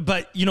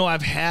 But you know,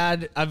 I've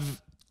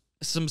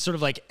some sort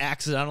of like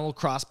accidental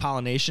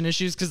cross-pollination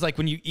issues, because like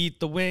when you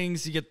eat the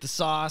wings, you get the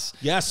sauce.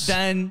 Yes.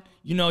 Then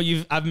you know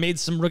I've made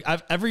some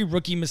every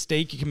rookie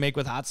mistake you can make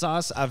with hot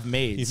sauce I've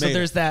made. So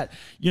there's that,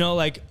 you know,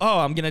 like, oh,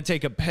 I'm gonna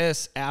take a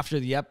piss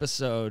after the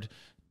episode,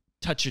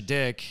 touch your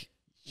dick,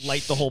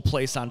 light the whole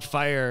place on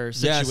fire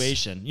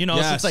situation. Yes. You know,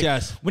 so it's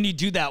like when you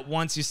do that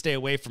once, you stay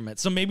away from it.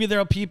 So maybe there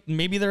are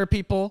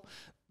people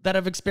that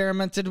have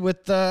experimented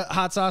with the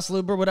hot sauce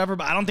lube or whatever,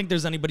 but I don't think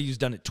there's anybody who's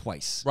done it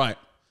twice. Right.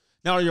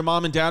 Now, are your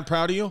mom and dad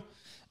proud of you?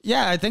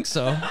 Yeah, I think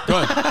so.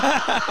 Good.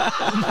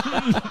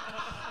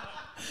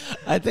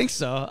 I think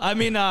so. I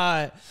mean,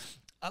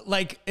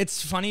 like,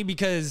 it's funny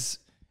because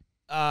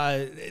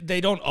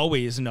they don't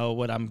always know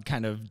what I'm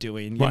kind of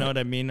doing. You know what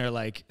I mean?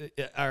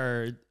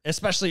 Or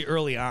especially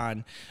early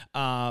on,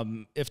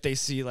 if they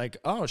see like,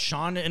 oh,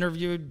 Sean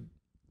interviewed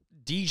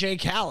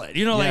DJ Khaled,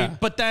 you know,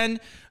 like, but then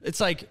it's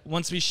like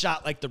once we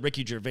shot like the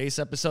Ricky Gervais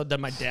episode, then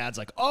my dad's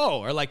like, oh,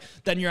 or like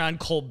then you're on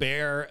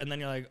Colbert, and then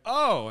you're like,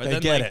 oh, and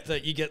then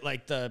like you get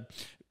like the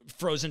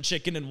frozen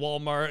chicken in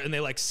Walmart, and they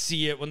like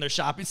see it when they're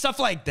shopping, stuff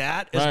like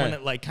that is when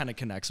it like kind of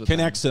connects to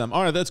them.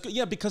 All right, that's good.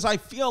 Yeah, because I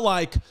feel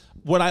like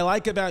what I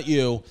like about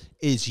you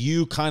is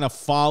you kind of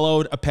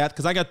followed a path.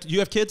 Because you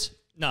have kids?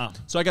 No.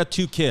 So I got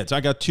 2 kids. I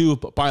got 2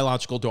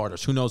 biological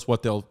daughters. Who knows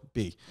what they'll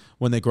be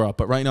when they grow up?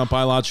 But right now,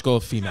 biological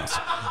females.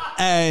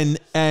 And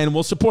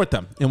we'll support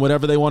them in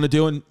whatever they want to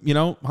do. And, you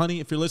know,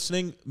 honey, if you're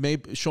listening,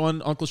 maybe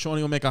Uncle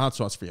Shawnee will make a hot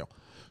sauce for you.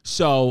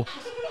 So,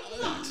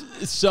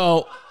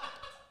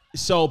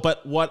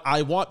 but what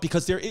I want,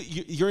 because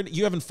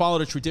you haven't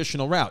followed a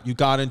traditional route. You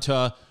got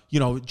into, you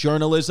know,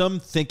 journalism,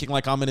 thinking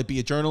like I'm going to be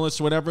a journalist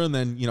or whatever. And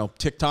then, you know,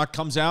 TikTok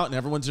comes out and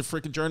everyone's a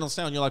freaking journalist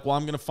now. And you're like, well,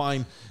 I'm going to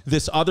find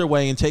this other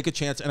way and take a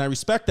chance. And I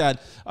respect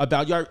that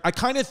about you. I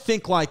kind of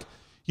think like,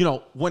 you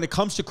know, when it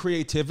comes to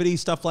creativity,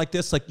 stuff like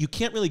this, like you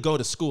can't really go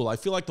to school. I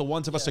feel like the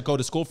ones of us that go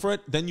to school for it,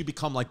 then you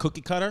become like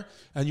cookie cutter,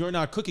 and you're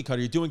not cookie cutter.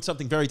 You're doing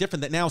something very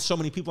different that now so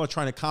many people are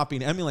trying to copy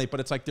and emulate, but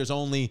it's like there's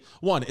only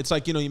one. It's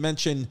like, you know, you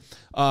mentioned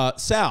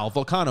Sal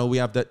Volcano. We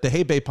have the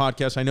Hey Babe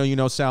podcast. I know you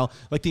know Sal.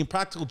 Like the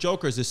Impractical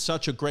Jokers is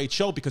such a great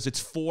show because it's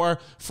 4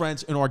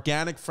 friends, an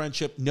organic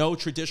friendship, no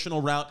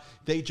traditional route.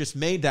 They just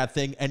made that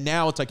thing, and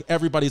now it's like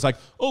everybody's like,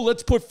 oh,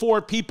 let's put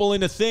 4 people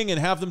in a thing and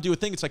have them do a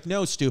thing. It's like,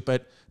 no,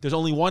 stupid. There's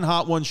only one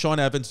hot one, Sean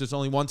Evans. There's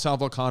only one Sal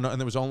Volcano, and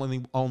there was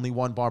only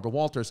one Barbara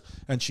Walters,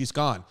 and she's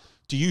gone.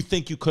 Do you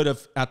think you could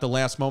have, at the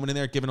last moment in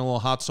there, given a little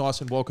hot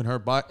sauce and woken her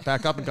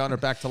back up and gotten her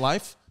back to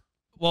life?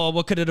 Well,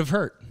 what could it have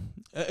hurt?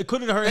 It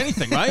couldn't hurt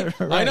anything, right?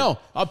 Right. I know.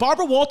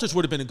 Barbara Walters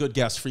would have been a good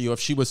guest for you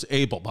if she was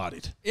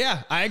able-bodied.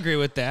 Yeah, I agree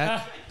with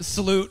that.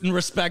 Salute and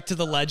respect to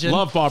the legend.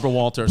 Love Barbara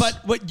Walters.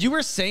 But what you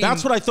were saying...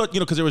 That's what I thought, you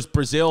know, because there was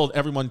Brazil.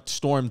 Everyone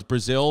stormed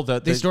Brazil.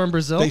 They stormed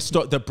Brazil?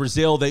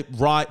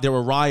 There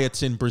were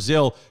riots in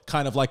Brazil,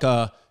 kind of like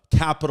a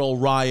Capitol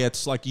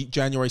riots, like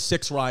January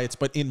 6th riots,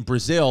 but in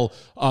Brazil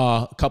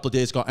a couple of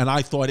days ago. And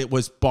I thought it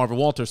was Barbara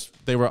Walters.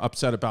 They were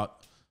upset about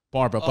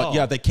Barbara. But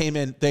yeah, they came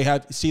in. They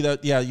had,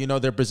 you know,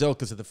 they're Brazil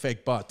because of the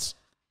fake butts.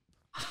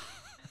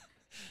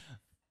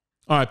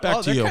 All right,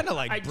 back to you. They're kind of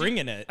like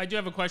bringing it. I do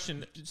have a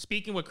question.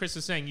 Speaking what Chris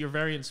is saying, you're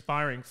very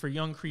inspiring for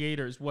young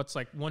creators. What's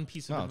like one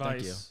piece of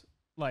advice?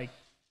 Like,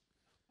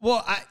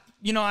 well,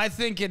 I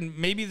think, and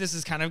maybe this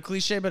is kind of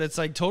cliche, but it's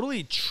like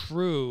totally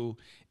true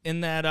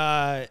in that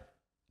I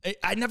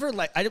never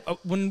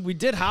when we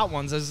did Hot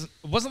Ones, it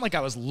wasn't like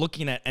I was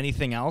looking at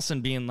anything else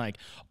and being like,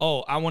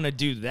 oh, I want to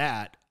do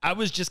that. I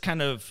was just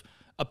kind of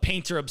a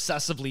painter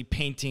obsessively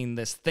painting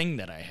this thing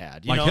that I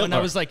had, you know, Hitler. And I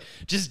was like,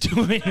 just kind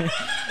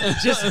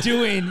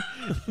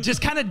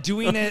of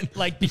doing it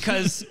like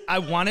because I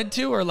wanted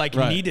to, or like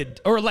needed,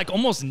 or like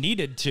almost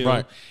needed to.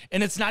 Right.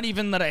 And it's not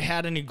even that I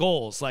had any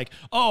goals, like,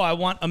 oh, I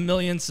want 1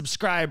 million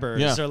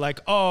subscribers, or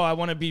like, oh, I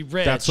want to be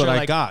rich. That's what I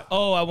like, got.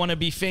 Oh, I want to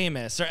be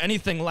famous, or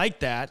anything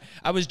like that.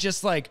 I was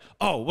just like,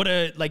 oh, what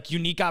a like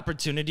unique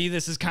opportunity.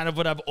 This is kind of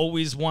what I've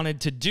always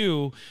wanted to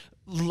do.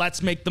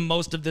 Let's make the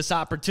most of this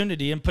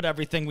opportunity and put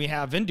everything we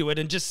have into it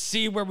and just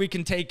see where we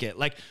can take it.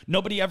 Like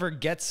nobody ever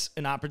gets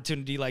an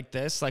opportunity like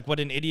this. Like what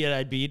an idiot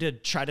I'd be to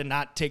try to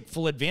not take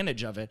full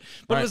advantage of it.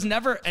 But it was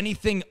never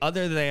anything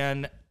other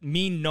than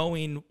me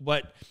knowing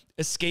what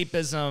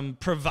escapism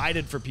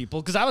provided for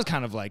people. Cause I was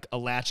kind of like a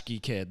latchkey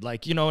kid.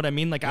 Like, you know what I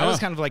mean? Like I was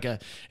kind of like a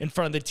in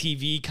front of the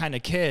TV kind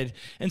of kid.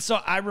 And so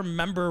I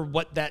remember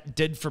what that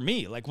did for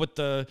me. Like what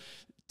the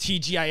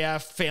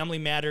TGIF, Family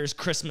Matters,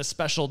 Christmas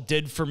special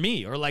did for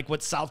me, or like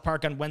what South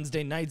Park on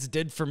Wednesday nights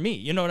did for me.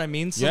 You know what I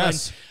mean? So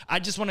yes. I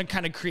just want to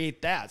kind of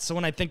create that. So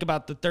when I think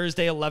about the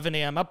Thursday 11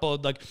 a.m.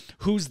 upload, like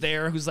who's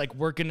there, who's like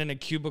working in a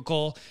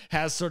cubicle,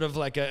 has sort of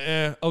like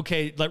a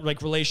okay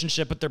like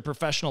relationship with their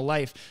professional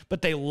life,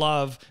 but they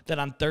love that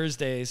on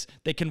Thursdays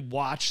they can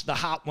watch the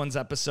Hot Ones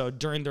episode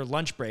during their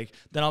lunch break.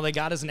 Then all they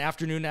got is an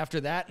afternoon after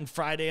that and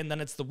Friday, and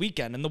then it's the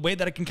weekend. And the way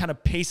that it can kind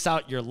of pace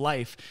out your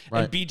life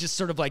and be just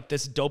sort of like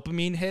this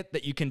dopamine hit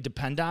that you can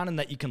depend on and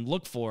that you can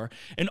look for.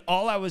 And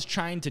all I was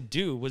trying to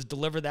do was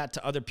deliver that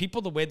to other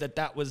people the way that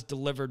that was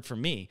delivered for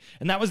me.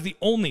 And that was the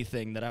only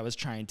thing that I was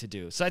trying to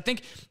do. So I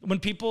think when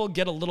people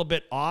get a little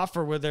bit off,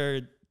 or where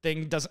their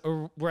thing doesn't,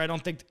 or where I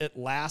don't think it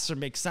lasts or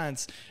makes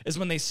sense, is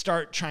when they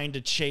start trying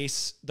to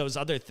chase those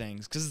other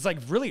things. Because it's like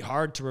really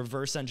hard to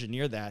reverse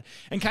engineer that.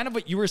 And kind of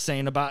what you were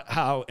saying about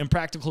how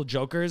Impractical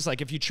Jokers,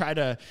 like if you try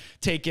to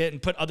take it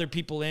and put other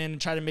people in and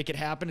try to make it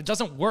happen, it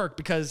doesn't work.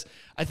 Because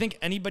I think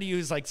anybody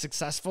who's like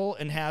successful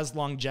and has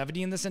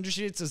longevity in this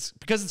industry, it's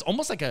because it's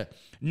almost like a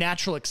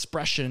natural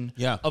expression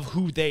of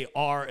who they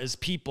are as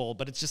people,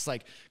 but it's just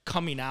like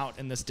coming out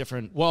in this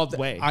different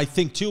way. I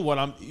think too, what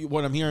I'm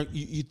hearing,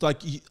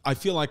 I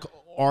feel like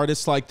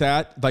artists like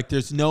that, like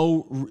there's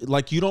no,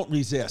 like you don't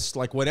resist,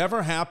 like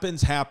whatever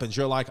happens.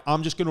 You're like,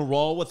 I'm just gonna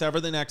roll with whatever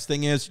the next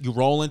thing is. You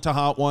roll into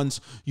Hot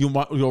Ones,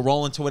 you'll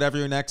roll into whatever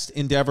your next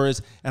endeavor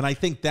is. And I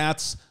think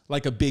that's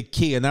like a big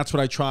key, and that's what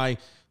I try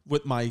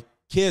with my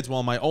kids.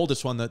 Well, my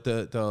oldest one,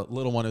 the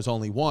little one, is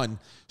only 1,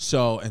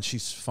 so, and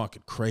she's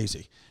fucking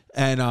crazy.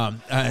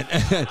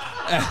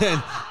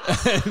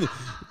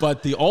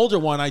 But the older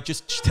one, I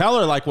just tell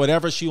her like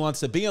whatever she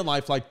wants to be in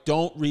life, like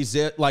don't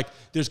resist. Like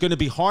there's going to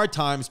be hard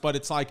times, but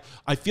it's like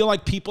I feel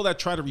like people that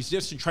try to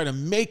resist and try to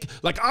make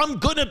like I'm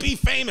going to be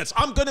famous,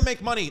 I'm going to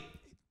make money.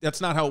 That's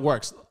not how it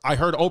works. I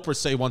heard Oprah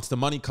say once, the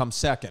money comes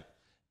second.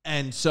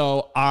 And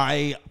so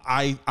I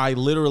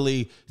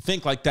literally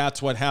think like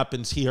that's what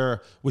happens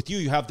here with you.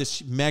 You have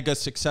this mega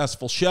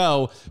successful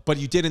show, but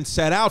you didn't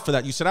set out for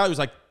that. You set out, it was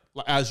like,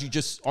 as you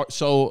just are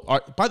so,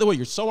 by the way,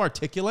 you're so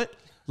articulate.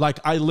 Like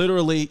I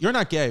literally, you're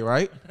not gay,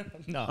 right?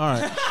 No. All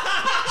right.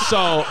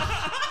 So,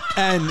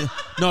 and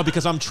no,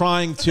 because I'm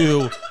trying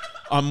to,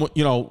 I'm,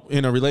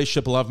 in a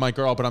relationship, I love my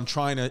girl, but I'm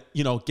trying to,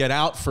 get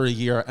out for a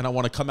year, and I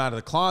want to come out of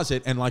the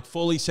closet and like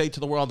fully say to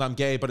the world I'm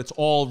gay, but it's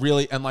all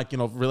really, and like,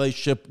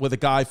 relationship with a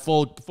guy,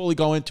 fully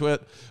go into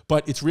it,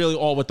 but it's really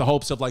all with the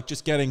hopes of like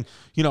just getting,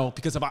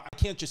 because if I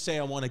can't just say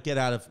I want to get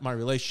out of my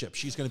relationship.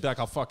 She's going to be like,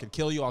 I'll fucking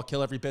kill you. I'll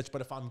kill every bitch.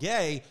 But if I'm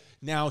gay,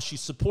 now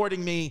she's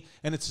supporting me,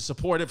 and it's a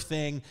supportive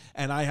thing,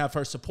 and I have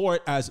her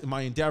support as in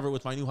my endeavor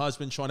with my new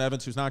husband, Sean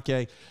Evans, who's not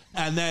gay.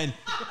 And then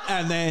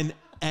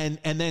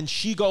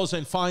she goes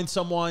and finds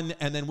someone,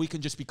 and then we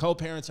can just be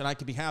co-parents, and I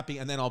can be happy,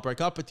 and then I'll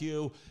break up with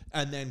you,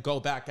 and then go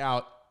back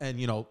out and,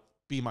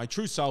 be my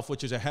true self,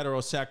 which is a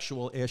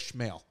heterosexual-ish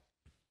male.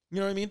 You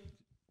know what I mean?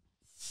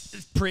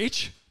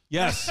 Preach.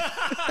 Yes.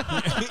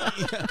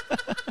 Yeah.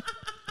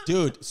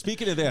 Dude,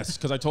 speaking of this,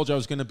 because I told you I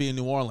was going to be in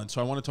New Orleans,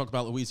 so I want to talk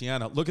about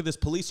Louisiana. Look at this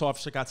police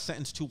officer got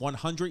sentenced to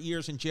 100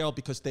 years in jail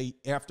because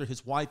after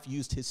his wife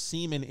used his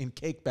semen in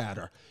cake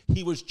batter.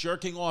 He was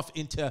jerking off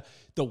into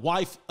the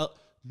wife...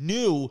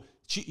 knew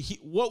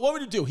what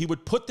would he do? He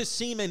would put the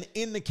semen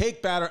in the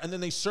cake batter, and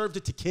then they served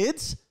it to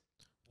kids?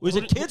 Was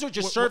it kids or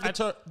just served it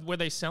to... Were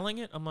they selling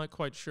it? I'm not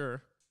quite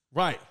sure.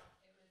 Right.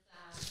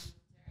 It was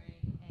during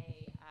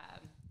a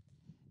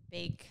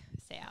bake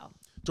sale.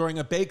 During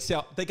a bake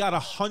sale. They got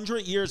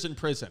 100 years in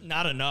prison.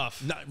 Not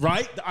enough.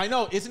 Right? I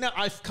know. Isn't it?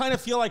 I kind of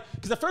feel like...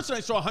 Because at first when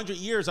I saw 100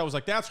 years, I was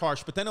like, that's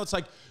harsh. But then it's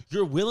like,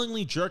 you're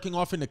willingly jerking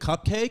off into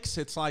cupcakes?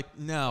 It's like,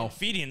 no. And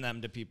feeding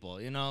them to people,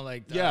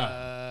 like...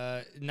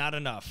 Yeah. Not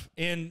enough.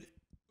 And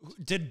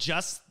did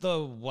just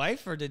the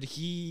wife, or did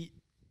he...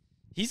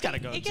 He's got to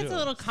go, It gets a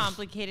little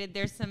complicated.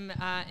 There's some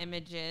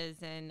images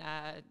and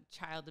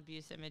child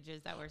abuse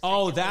images that were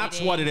circulating. Oh, that's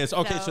what it is.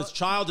 Okay, so it's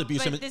child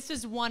abuse. But this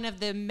was one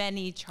of the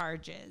many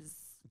charges.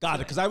 Got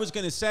it, because I was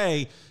going to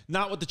say,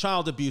 not with the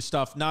child abuse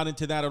stuff, not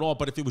into that at all,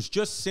 but if it was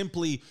just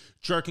simply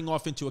jerking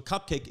off into a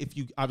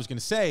cupcake, I was going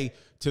to say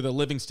to the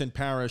Livingston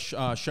Parish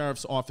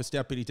Sheriff's Office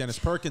Deputy Dennis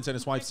Perkins and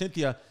his wife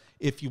Cynthia,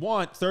 if you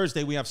want,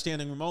 Thursday we have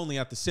standing room only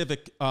at the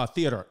Civic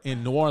Theater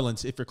in New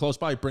Orleans. If you're close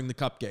by, bring the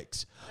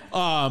cupcakes.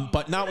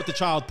 But not with the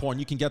child porn.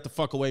 You can get the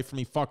fuck away from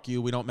me. Fuck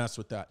you. We don't mess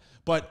with that.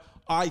 But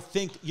I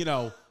think,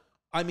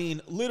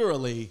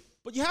 literally...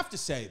 But you have to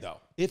say, though,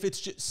 if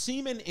it's just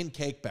semen in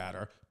cake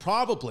batter,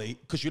 probably,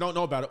 because you don't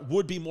know about it,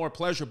 would be more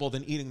pleasurable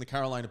than eating the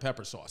Carolina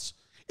pepper sauce.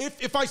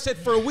 If I said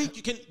for a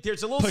week,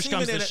 there's a little push semen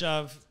comes in to it,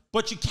 shove.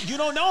 But you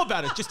don't know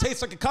about it. It just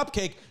tastes like a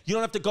cupcake. You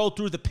don't have to go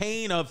through the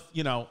pain of,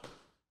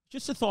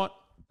 just a thought.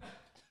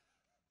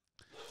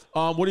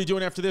 What are you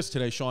doing after this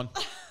today, Sean?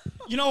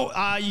 You know,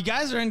 you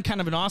guys are in kind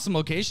of an awesome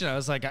location. I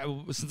was like,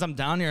 since I'm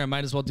down here, I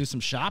might as well do some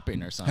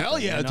shopping or something. Hell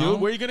yeah, you know?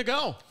 dude. Where are you going to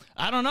go?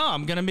 I don't know.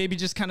 I'm going to maybe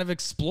just kind of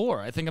explore.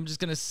 I think I'm just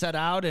going to set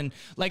out and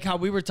like how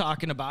we were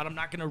talking about, I'm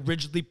not going to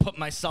rigidly put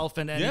myself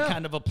in any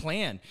kind of a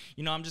plan.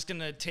 You know, I'm just going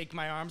to take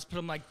my arms, put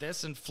them like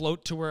this and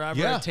float to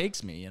wherever it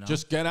takes me, you know?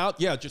 Just get out.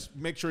 Yeah, just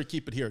make sure you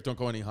keep it here. Don't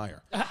go any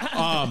higher.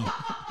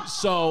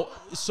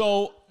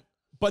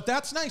 But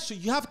that's nice. So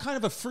you have kind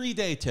of a free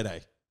day today.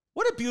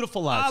 What a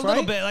beautiful life, a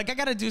little bit. Like, I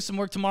got to do some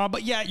work tomorrow.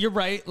 But, yeah, you're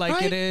right.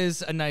 Like, it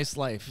is a nice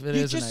life. It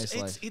is a nice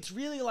life. It's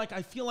really like,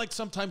 I feel like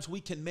sometimes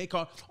we can make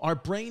our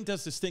brain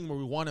does this thing where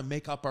we want to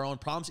make up our own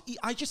problems.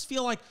 I just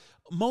feel like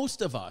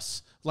most of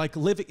us, like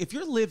if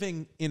you're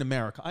living in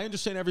America, I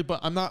understand everybody.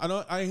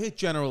 I hate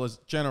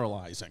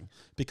generalizing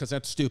because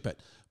that's stupid.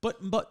 But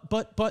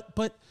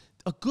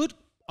a good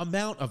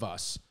amount of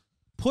us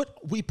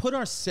we put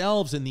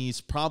ourselves in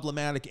these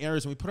problematic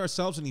areas, and we put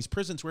ourselves in these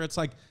prisons where it's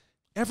like,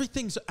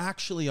 everything's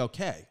actually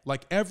okay.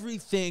 Like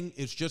everything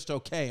is just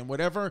okay. And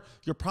whatever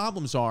your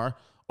problems are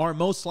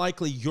most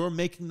likely you're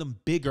making them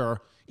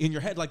bigger in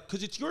your head. Like,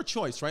 cause it's your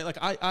choice, right? Like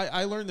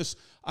I learned this.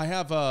 I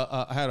had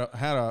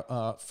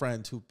a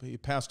friend who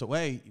passed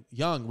away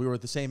young. We were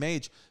the same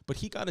age, but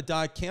he got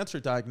a cancer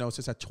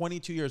diagnosis at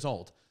 22 years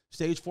old.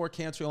 Stage 4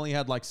 cancer. He only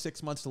had like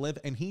 6 months to live.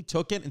 And he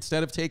took it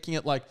instead of taking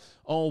it like,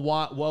 oh,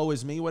 woe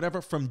is me,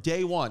 whatever, from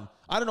day one.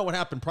 I don't know what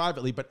happened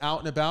privately, but out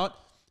and about,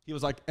 he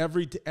was like,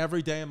 every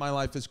day in my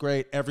life is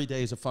great. Every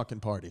day is a fucking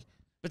party.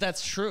 But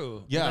that's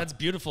true. Yeah. That's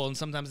beautiful. And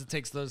sometimes it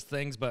takes those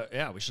things. But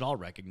yeah, we should all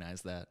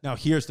recognize that. Now,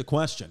 here's the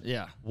question.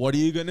 Yeah. What are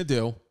you going to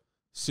do?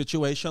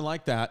 Situation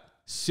like that.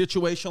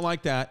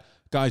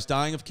 Guy's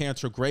dying of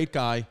cancer. Great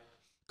guy.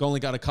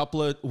 Only got a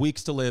couple of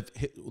weeks to live.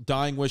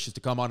 Dying wishes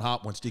to come on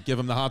hot ones. Do you give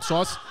him the hot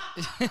sauce?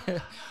 Yeah.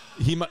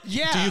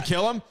 Do you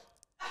kill him?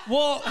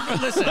 Well,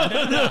 listen,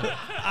 no,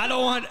 I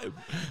don't want.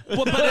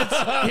 Well, but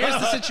here's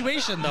the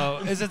situation, though.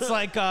 Is it's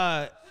like,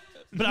 but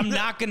I'm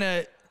not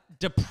gonna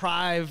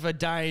deprive a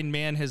dying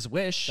man his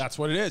wish. That's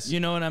what it is. You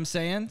know what I'm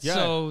saying? Yeah.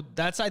 So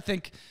I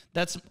think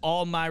that's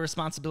all my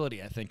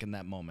responsibility. I think in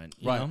that moment.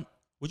 You know?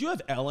 Would you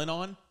have Ellen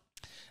on?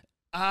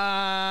 I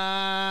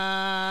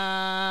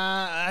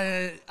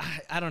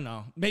don't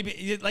know.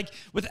 Maybe like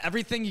with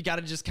everything, you got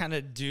to just kind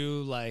of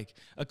do like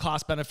a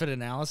cost benefit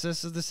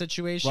analysis of the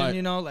situation. Right.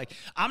 You know, like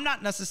I'm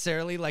not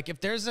necessarily like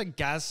if there's a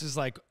guest who's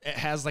like it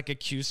has like a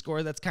Q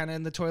score that's kind of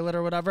in the toilet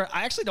or whatever.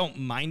 I actually don't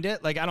mind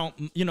it. Like I don't,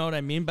 you know what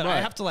I mean? But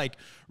I have to like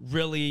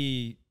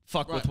really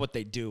fuck with what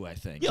they do. I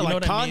think. Yeah, you know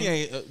like what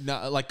Kanye. I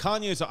mean? Like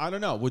Kanye's. I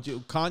don't know. Would you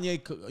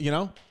Kanye? You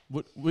know,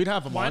 we'd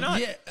have him. Why on. not?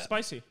 Yeah.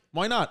 Spicy.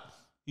 Why not?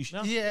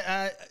 No.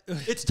 Yeah,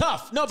 it's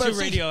tough. No, but too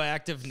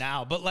radioactive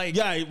now. But like,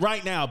 yeah,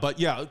 right now. But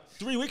yeah,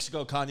 3 weeks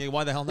ago, Kanye.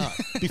 Why the hell not?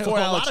 Before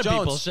well, Alex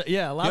Jones.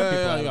 a lot of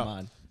people had him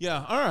on.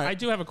 Yeah, all right. I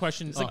do have a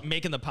question. It's like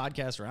making the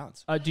podcast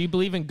rounds. Do you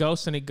believe in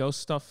ghosts? Any ghost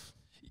stuff?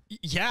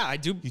 Yeah, I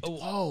do.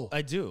 Oh,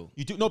 I do.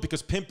 You do? No,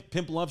 because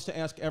Pimp loves to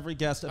ask every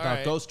guest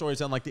about ghost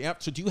stories on like the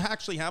app. So do you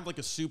actually have like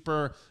a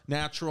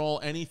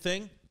supernatural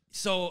anything?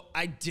 So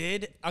I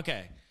did.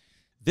 Okay.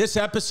 This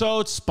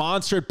episode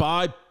sponsored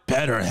by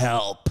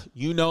BetterHelp.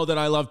 You know that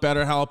I love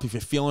BetterHelp. If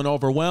you're feeling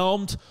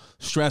overwhelmed,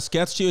 stress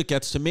gets to you, it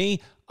gets to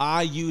me.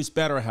 I use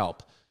BetterHelp.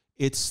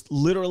 It's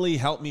literally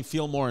helped me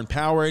feel more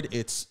empowered.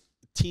 It's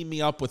teamed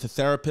me up with a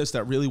therapist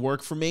that really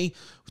worked for me.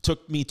 It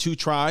took me 2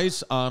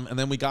 tries, and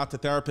then we got the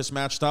therapist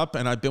matched up,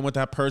 and I've been with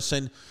that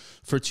person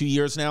for 2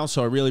 years now,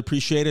 so I really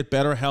appreciate it.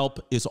 BetterHelp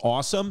is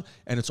awesome,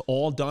 and it's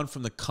all done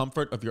from the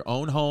comfort of your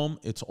own home.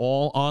 It's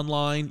all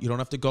online. You don't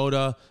have to go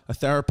to a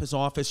therapist's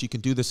office. You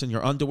can do this in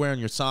your underwear and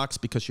your socks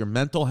because your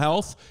mental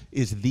health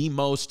is the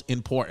most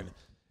important.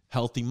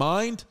 Healthy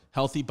mind,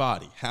 healthy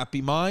body.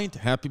 Happy mind,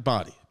 happy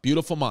body.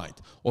 Beautiful mind.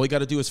 All you got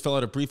to do is fill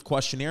out a brief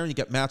questionnaire and you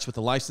get matched with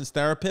a licensed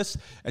therapist,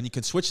 and you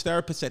can switch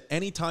therapists at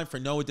any time for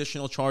no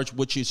additional charge,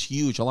 which is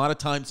huge. A lot of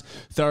times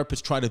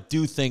therapists try to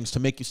do things to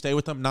make you stay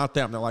with them, not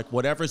them. They're like,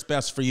 whatever's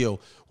best for you,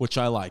 which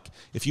I like.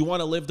 If you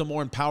want to live the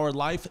more empowered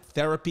life,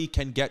 therapy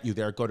can get you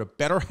there. Go to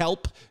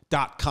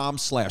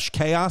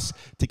betterhelp.com/chaos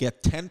to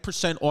get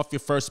 10% off your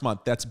first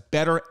month. That's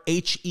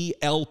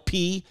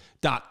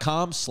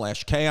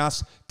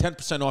betterhelp.com/chaos.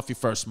 10% off your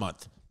first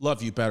month.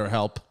 Love you,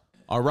 BetterHelp.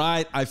 All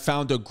right, I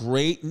found a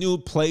great new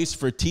place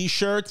for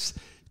t-shirts,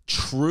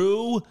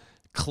 True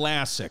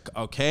Classic,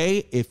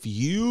 okay?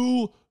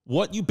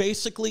 What you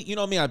basically, you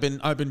know me, I've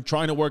been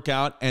trying to work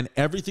out, and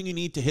everything you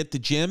need to hit the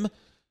gym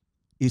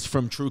is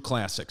from True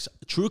Classics.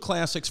 True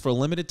Classics for a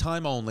limited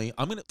time only.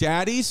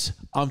 Daddies,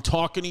 I'm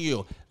talking to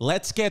you.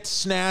 Let's get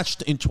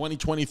snatched in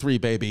 2023,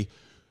 baby.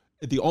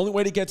 The only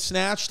way to get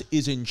snatched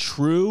is in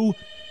True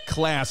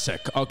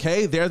Classic,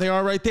 okay? There they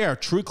are right there.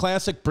 True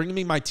Classic, bringing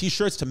me my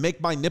t-shirts to make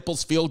my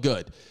nipples feel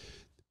good.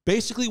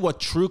 Basically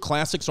what True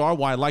Classics are,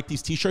 why I like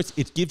these t-shirts,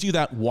 it gives you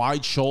that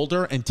wide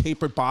shoulder and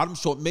tapered bottom,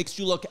 so it makes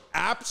you look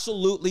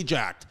absolutely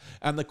jacked.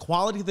 And the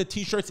quality of the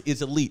t-shirts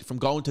is elite. From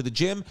going to the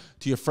gym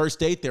to your first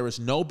date, there is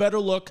no better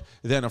look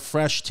than a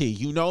fresh tee.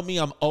 You know me,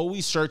 I'm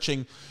always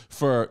searching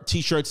for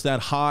t-shirts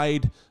that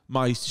hide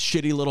my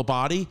shitty little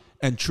body,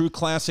 and True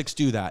Classics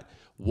do that.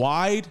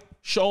 Wide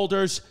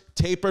shoulders,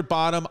 tapered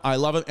bottom. I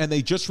love it. And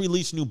they just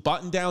released new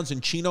button-downs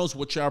and chinos,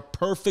 which are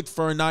perfect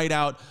for a night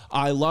out.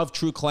 I love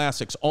True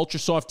Classics. Ultra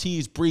soft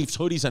tees, briefs,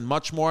 hoodies, and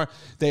much more.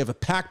 They have a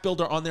pack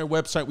builder on their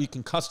website where you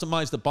can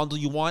customize the bundle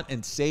you want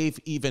and save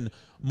even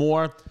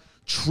more.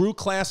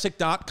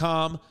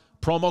 TrueClassic.com,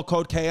 promo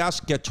code Chaos.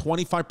 Get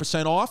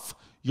 25% off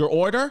your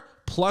order,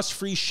 plus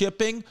free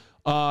shipping.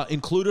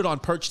 Included on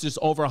purchases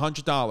over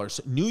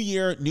 $100. New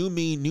year, new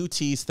me, new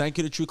tees. Thank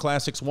you to True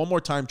Classics. One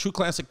more time,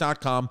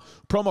 trueclassic.com,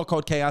 promo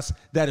code Chaos.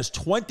 That is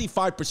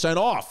 25%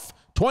 off.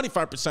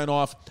 25%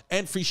 off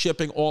and free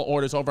shipping, all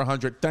orders over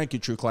 100. Thank you,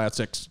 True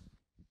Classics.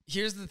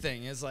 Here's the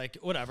thing is like,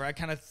 whatever. I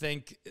kind of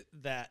think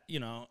that,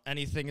 you know,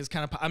 anything is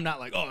kind of, I'm not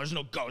like, oh, there's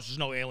no ghost, there's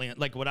no alien,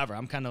 like whatever.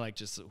 I'm kind of like,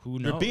 just who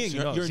knows?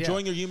 You're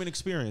enjoying your human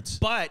experience.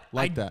 But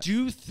like I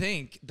do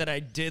think that I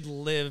did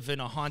live in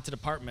a haunted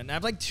apartment. And I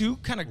have like two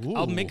kind of,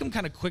 I'll make them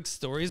kind of quick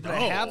stories, but I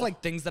have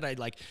like things that I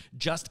like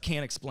just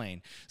can't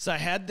explain. So I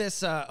had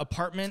this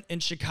apartment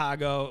in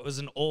Chicago. It was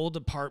an old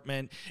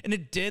apartment, and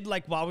it did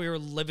like while we were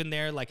living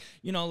there, like,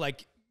 you know,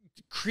 like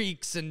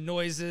creaks and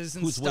noises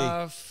and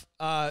stuff.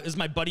 It was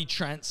my buddy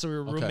Trent, so we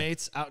were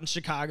roommates out in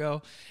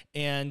Chicago,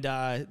 and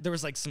there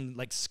was like some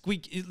like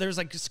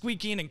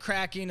squeaking and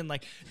cracking, and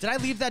like, did I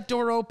leave that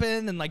door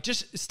open, and like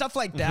just stuff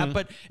like that.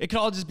 But it could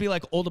all just be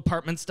like old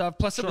apartment stuff.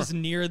 Plus it was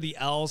near the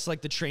L, so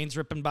like the trains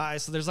ripping by,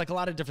 so there's like a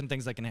lot of different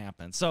things that can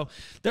happen. So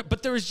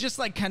but there was just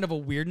like kind of a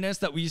weirdness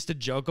that we used to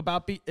joke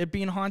about it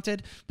being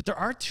haunted. But there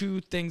are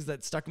two things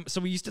that stuck.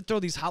 So we used to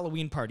throw these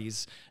Halloween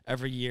parties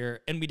every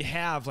year, and we'd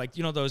have like,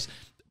 you know, those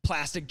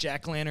plastic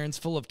jack-o'-lanterns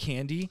full of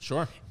candy.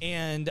 Sure.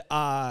 And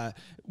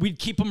we'd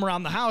keep them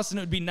around the house, and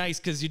it would be nice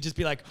because you'd just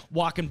be like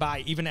walking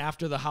by even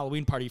after the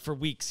Halloween party for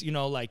weeks, you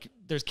know, like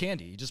there's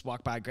candy. You just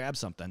walk by, grab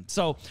something.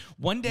 So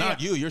one day...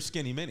 Not you, you're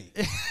skinny mini.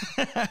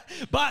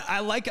 But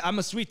I'm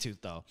a sweet tooth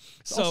though.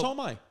 So am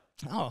I.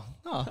 Oh,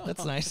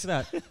 that's nice. Look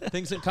at that.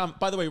 Things that come...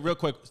 By the way, real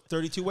quick,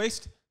 32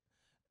 waist?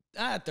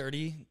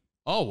 30.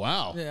 Oh,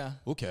 wow. Yeah.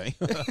 Okay.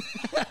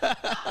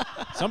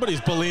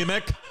 Somebody's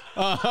bulimic.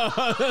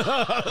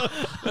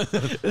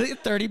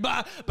 30,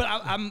 but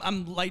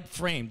I'm light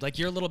framed. Like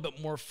you're a little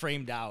bit more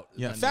framed out.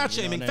 Yeah, fat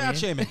shaming.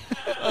 But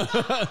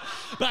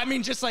I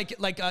mean, just like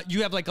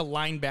you have like a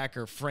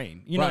linebacker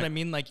frame. You know what I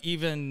mean? Like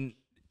even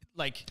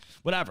like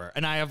whatever.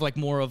 And I have like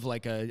more of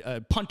like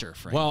a punter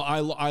frame. Well,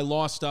 I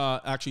lost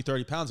actually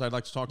 30 pounds. I'd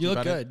like to talk to you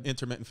about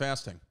intermittent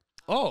fasting.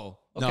 Oh.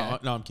 Okay.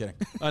 No, I'm kidding.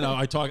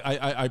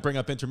 I bring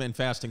up intermittent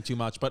fasting too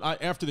much, but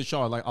after the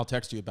show, I'll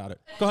text you about it.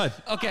 Go ahead.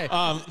 Okay.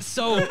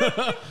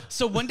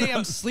 So one day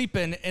I'm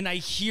sleeping and I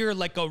hear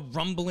like a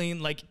rumbling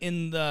like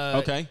in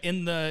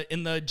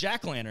the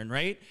jack-o'-lantern,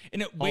 right?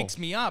 And it wakes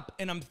me up,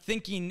 and I'm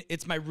thinking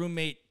it's my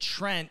roommate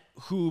Trent,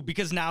 who,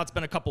 because now it's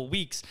been a couple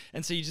weeks,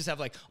 and so you just have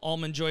like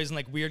Almond Joys and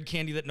like weird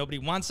candy that nobody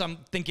wants. So I'm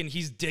thinking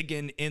he's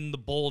digging in the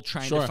bowl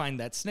trying to find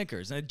that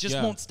Snickers, and it just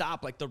won't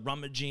stop, like the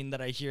rummaging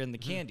that I hear in the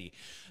candy.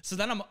 So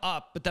then I'm up.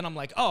 But then I'm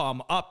like, oh,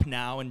 I'm up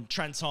now, and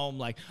Trent's home.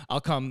 Like, I'll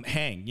come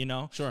hang, you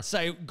know? Sure. So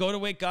I go to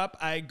wake up.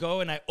 I go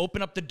and I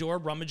open up the door,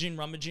 rummaging.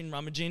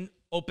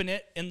 Open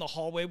it in the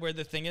hallway where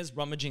the thing is.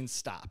 Rummaging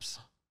stops.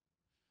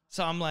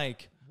 So I'm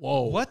like,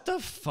 whoa, what the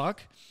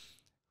fuck?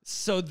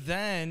 So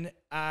then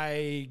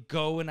I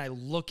go and I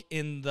look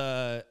in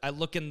the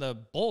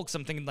bowl, because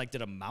I'm thinking like,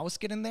 did a mouse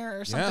get in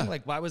there or something?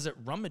 Like, why was it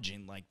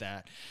rummaging like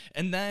that?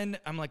 And then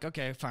I'm like,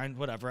 okay, fine,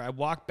 whatever. I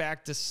walk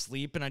back to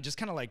sleep, and I just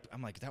kind of like,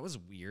 I'm like, that was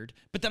weird.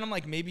 But then I'm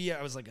like, maybe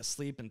I was like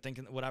asleep and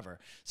thinking whatever.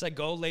 So I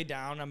go lay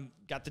down. I'm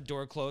got the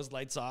door closed,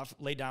 lights off,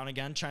 lay down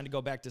again, trying to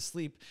go back to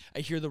sleep. I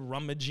hear the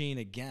rummaging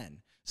again.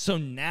 So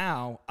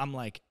now I'm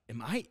like, am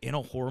I in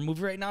a horror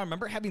movie right now? I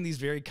remember having these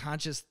very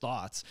conscious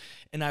thoughts,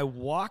 and I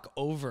walk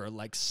over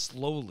like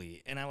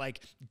slowly, and I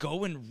like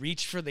go and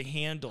reach for the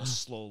handle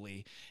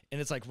slowly, and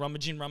it's like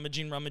rummaging,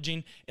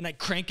 and I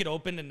crank it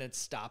open, and it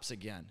stops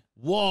again.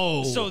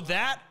 Whoa. So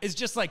that is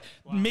just like,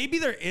 maybe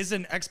there is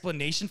an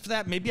explanation for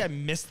that. Maybe I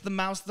missed the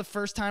mouse the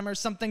first time or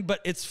something, but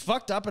it's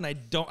fucked up, and I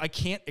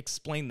can't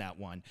explain that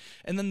one.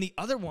 And then the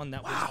other one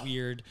that was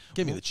weird.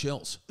 Give me the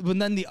chills. And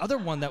then the other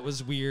one that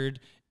was weird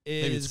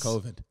is, maybe it's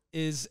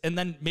COVID. And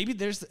then maybe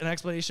there's an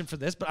explanation for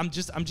this, but I'm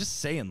just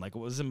saying like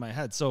what was in my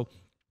head. So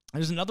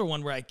there's another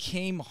one where I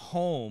came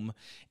home,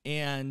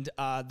 and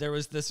there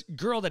was this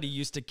girl that he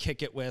used to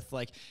kick it with,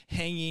 like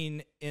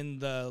hanging in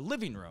the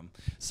living room.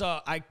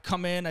 So I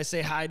come in, I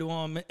say hi to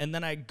him, and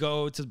then I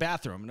go to the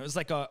bathroom. And it was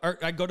like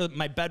I go to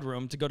my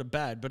bedroom to go to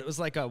bed, but it was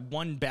like a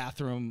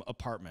 1-bathroom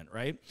apartment,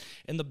 right?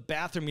 In the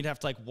bathroom, you'd have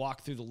to like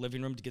walk through the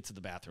living room to get to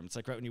the bathroom. It's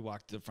like right when you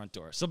walk through the front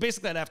door. So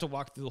basically, I'd have to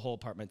walk through the whole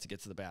apartment to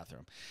get to the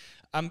bathroom.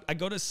 I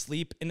go to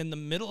sleep, and in the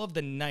middle of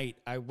the night,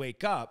 I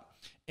wake up.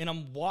 And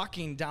I'm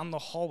walking down the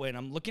hallway and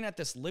I'm looking at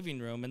this living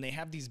room and they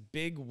have these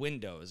big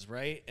windows,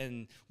 right?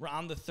 And we're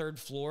on the 3rd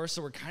floor.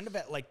 So we're kind of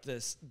at like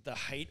the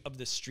height of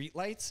the street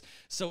lights.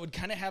 So it would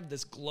kind of have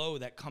this glow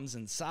that comes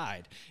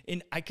inside.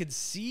 And I could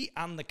see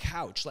on the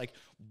couch, like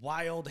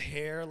wild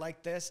hair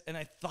like this. And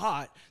I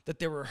thought that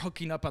they were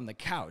hooking up on the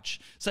couch.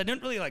 So I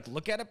didn't really like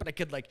look at it, but I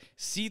could like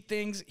see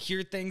things,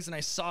 hear things. And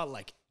I saw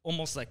like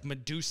almost like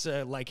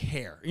Medusa like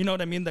hair, you know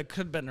what I mean? That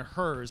could have been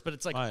hers, but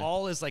it's like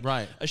all is like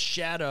a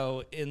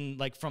shadow in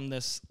like from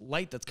this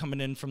light that's coming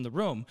in from the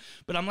room.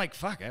 But I'm like,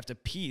 fuck, I have to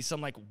pee. So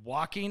I'm like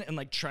walking and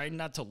like trying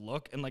not to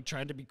look and like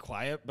trying to be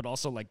quiet, but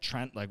also like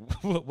trying like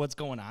what's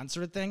going on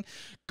sort of thing.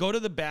 Go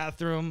to the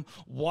bathroom,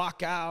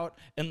 walk out,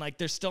 and like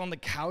they're still on the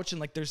couch and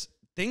like there's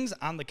things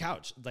on the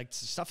couch, like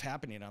stuff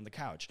happening on the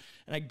couch.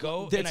 And I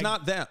go. It's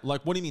not that.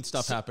 Like, what do you mean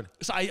stuff happening?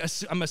 So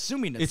I'm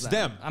assuming it's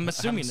them. I'm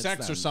assuming having it's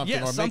sex them. or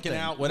something, or making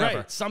out, whatever.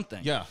 Right,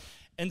 something. Yeah.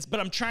 But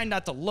I'm trying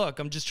not to look.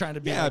 I'm just trying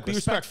to be be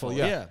respectful.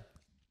 Yeah.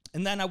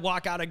 And then I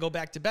walk out. I go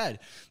back to bed.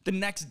 The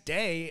next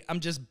day, I'm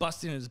just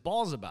busting his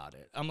balls about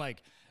it. I'm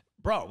like,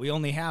 bro, we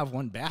only have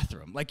one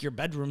bathroom. Like, your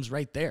bedroom's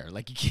right there.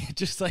 Like, you can't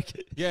just like,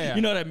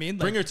 you know what I mean?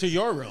 Like, bring her to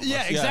your room.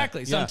 Yeah,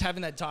 exactly. So I'm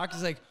having that talk.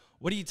 He's like,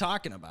 what are you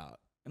talking about?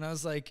 And I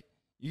was like,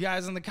 you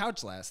guys on the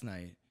couch last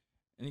night.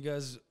 And he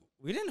goes,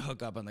 we didn't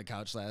hook up on the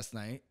couch last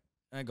night.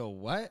 And I go,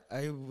 what?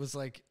 I was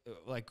like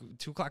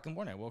 2 o'clock in the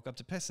morning. I woke up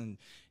to piss. And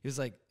he was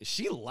like,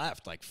 she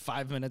left like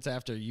 5 minutes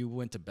after you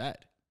went to bed.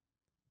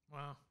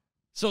 Wow.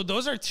 So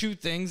those are 2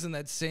 things in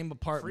that same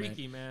apartment.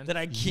 Freaky, man. That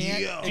I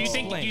can't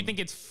explain. Do you think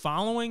it's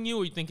following you,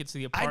 or you think it's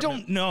the apartment?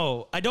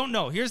 I don't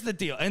know. Here's the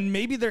deal. And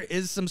maybe there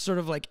is some sort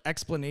of like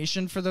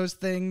explanation for those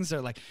things, or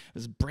like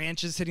there's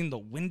branches hitting the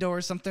window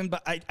or something.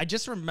 But I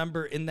just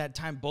remember in that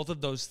time both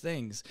of those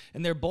things,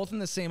 and they're both in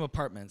the same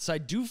apartment. So I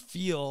do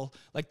feel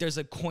like there's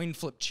a coin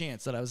flip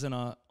chance that I was in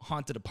a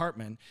haunted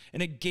apartment,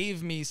 and it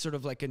gave me sort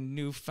of like a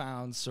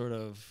newfound sort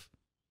of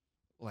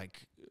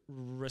like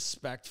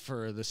respect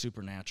for the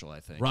supernatural, I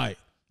think. Right.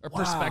 Or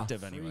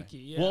perspective, anyway. Freaky,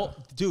 yeah. Well,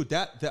 dude,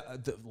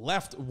 the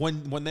left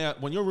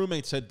when your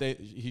roommate said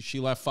she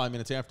left 5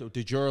 minutes after.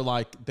 Did your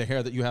like the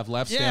hair that you have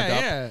left stand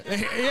up?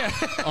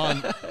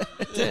 Yeah.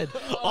 It did.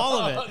 All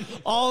of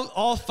it.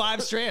 All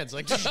 5 strands,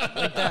 like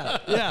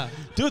that. Yeah.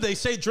 Dude, they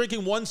say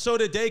drinking 1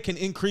 soda a day can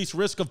increase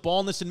risk of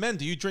baldness in men.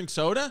 Do you drink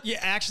soda? Yeah,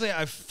 actually,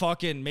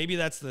 maybe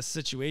that's the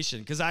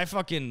situation, because I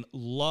fucking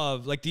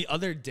love, like the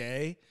other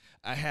day,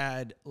 I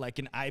had like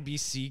an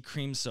IBC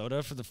cream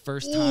soda for the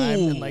first time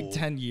in like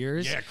 10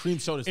 years. Yeah, cream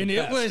soda's the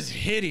best. best. It was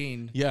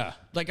hitting. Yeah.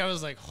 Like, I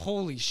was like,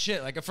 holy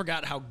shit. Like, I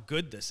forgot how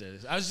good this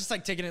is. I was just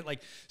like taking it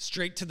like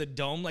straight to the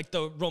dome, like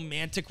the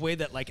romantic way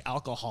that like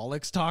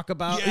alcoholics talk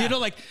about. Yeah. You know,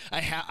 like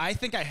I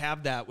think I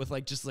have that with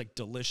like just like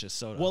delicious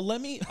soda. Well,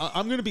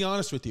 I'm going to be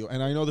honest with you,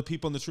 and I know the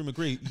people in this room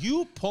agree.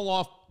 You pull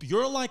off,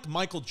 you're like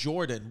Michael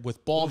Jordan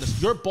with baldness.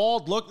 Your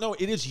bald look, no,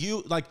 it is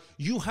you. Like,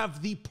 you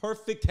have the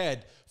perfect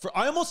head.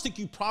 I almost think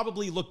you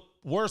probably look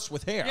worse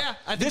with hair. Yeah,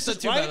 I think so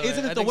too, right.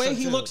 Isn't it the way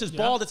he looks is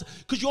bald? It's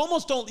because you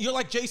almost don't. You're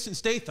like Jason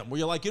Statham, where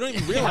you're like you don't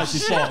even realize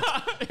he's bald.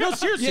 No,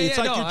 seriously, it's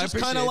like you're just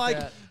kind of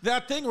like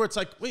that thing where it's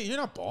like, wait, you're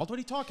not bald. What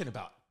are you talking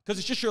about? Because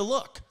it's just your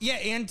look. Yeah,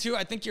 and too,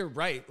 I think you're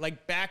right.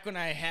 Like, back when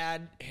I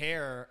had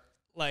hair,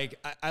 like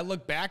I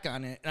look back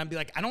on it and I'd be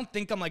like, I don't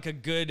think I'm like a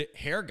good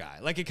hair guy.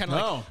 Like, it kind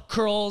of like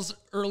curls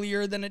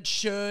earlier than it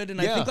should,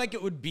 and I think like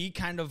it would be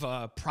kind of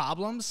a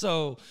problem.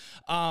 So,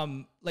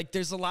 like,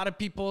 there's a lot of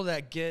people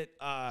that get.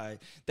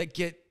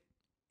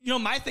 You know,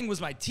 my thing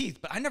was my teeth,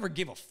 but I never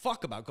gave a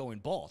fuck about going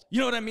bald. You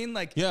know what I mean?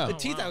 Like, the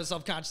teeth I was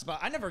self-conscious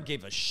about. I never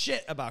gave a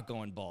shit about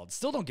going bald.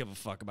 Still don't give a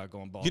fuck about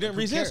going bald. You didn't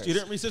resist. You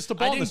didn't resist the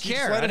baldness.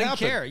 I didn't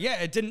care.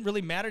 Yeah, it didn't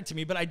really matter to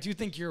me. But I do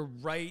think you're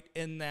right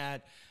in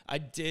that I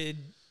did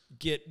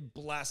get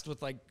blessed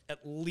with like at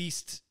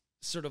least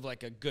sort of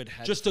like a good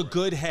head. Just a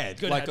good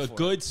head. Like a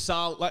good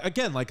solid, like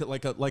again, like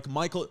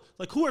Michael,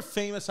 like who are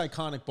famous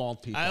iconic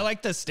bald people? I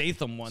like the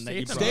Statham one that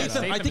you brought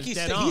Statham. up. I think he's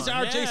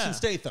our Jason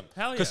Statham.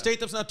 Because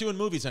Statham's not doing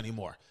movies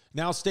anymore.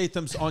 Now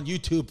Statham's on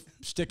YouTube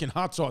sticking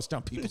hot sauce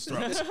down people's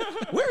throats.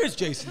 Where is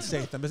Jason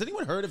Statham? Has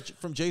anyone heard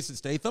from Jason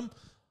Statham?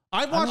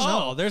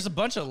 There's a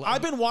bunch of.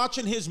 I've been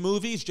watching his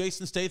movies,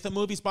 Jason Statham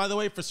movies, by the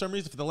way, for some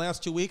reason for the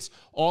last 2 weeks,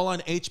 all on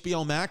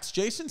HBO Max.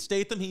 Jason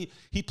Statham, he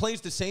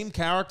plays the same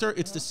character.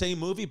 It's the same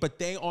movie, but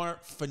they are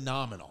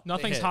phenomenal.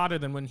 Nothing's hotter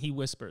than when he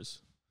whispers.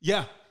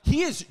 Yeah,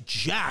 he is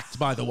jacked,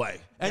 by the way,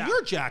 and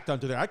you're jacked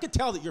under there. I could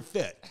tell that you're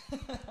fit.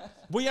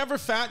 Were you ever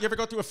fat? You ever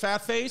go through a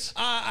fat phase?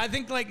 I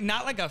think like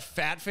not like a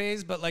fat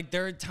phase, but like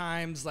there are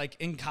times like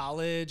in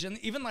college, and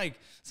even like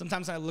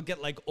sometimes I look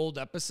at like old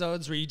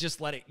episodes where you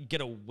just let it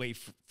get away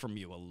from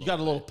you a little. You got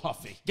a little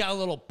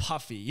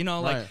puffy. You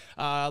know, like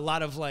a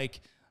lot of like.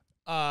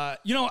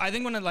 You know, I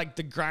think when like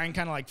the grind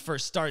kind of like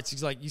first starts,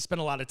 he's like you spend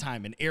a lot of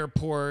time in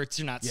airports,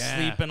 you're not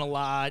sleeping a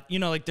lot, you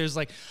know, like there's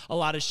like a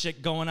lot of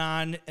shit going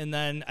on, and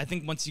then I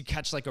think once you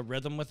catch like a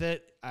rhythm with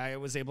it, I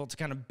was able to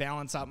kind of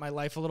balance out my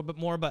life a little bit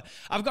more. But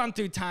I've gone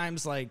through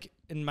times like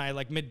in my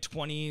like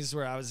mid-20s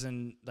where I was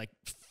in like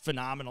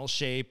phenomenal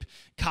shape,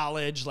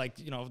 college, like,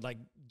 you know, like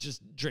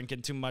just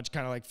drinking too much,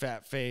 kind of like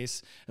fat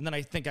face. And then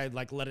I think I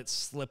like let it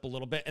slip a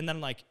little bit. And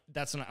then like,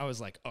 that's when I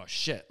was like, oh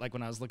shit. Like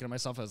when I was looking at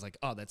myself, I was like,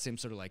 oh, that same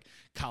sort of like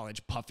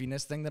college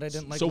puffiness thing that I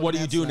didn't like. So what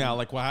do you do now?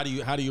 Like, well,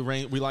 how do you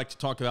rank? We like to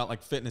talk about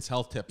like fitness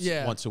health tips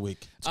once a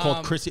week. It's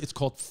called it's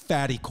called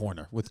Fatty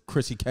Corner with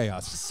Chrissy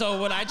Chaos. So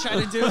what I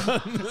try to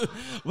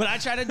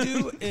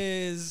do,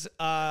 is,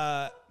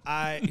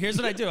 here's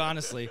what I do,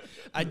 honestly.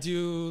 I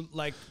do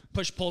like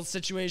push-pull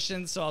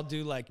situations. So I'll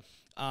do like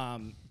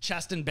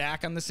chest and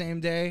back on the same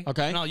day.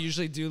 Okay. And I'll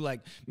usually do like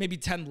maybe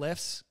 10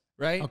 lifts,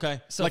 right?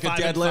 Okay. So like a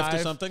deadlift or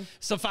something?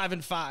 So 5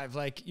 and 5.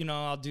 Like, you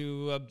know, I'll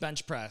do a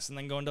bench press and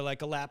then go into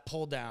like a lat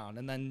pull down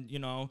and then, you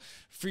know,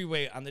 free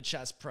weight on the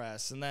chest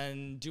press and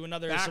then do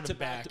another sort of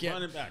back.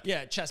 Back.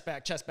 Yeah, chest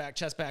back, chest back,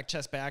 chest back,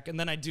 chest back. And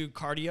then I do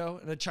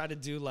cardio and I try to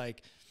do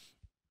like,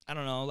 I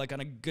don't know, like on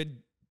a good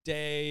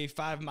day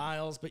 5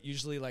 miles, but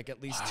usually like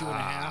at least 2.5.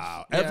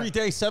 Yeah. Every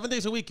day, 7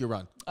 days a week you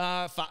run.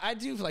 I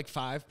do like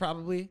 5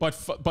 probably. But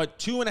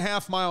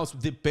 2.5 miles,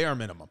 the bare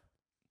minimum.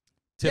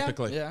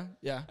 Typically.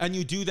 Yeah. And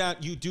you do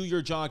that, you do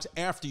your jogs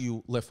after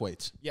you lift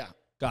weights. Yeah.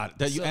 Got it.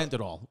 That you end it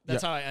all.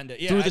 That's how I end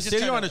it. Yeah. Through the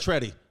city or on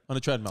a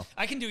treadmill?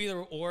 I can do either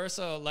or.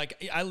 So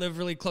like I live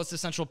really close to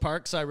Central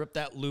Park, so I rip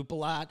that loop a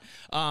lot.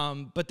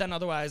 But then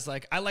otherwise,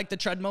 like I like the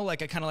treadmill.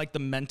 Like I kind of like the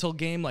mental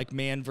game, like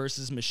man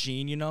versus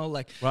machine, you know,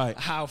 like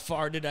how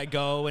far did I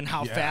go and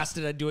how fast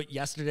did I do it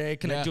yesterday?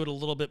 Can I do it a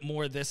little bit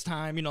more this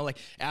time? You know, like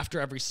after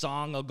every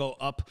song, I'll go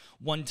up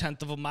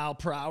 1/10 of a mile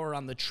per hour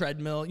on the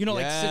treadmill, you know,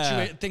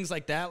 like things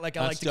like that. Like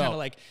I like to kind of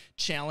like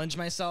challenge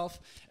myself.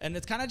 And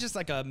it's kind of just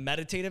like a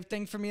meditative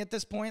thing for me at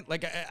this point.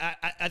 Like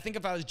I think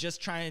if I was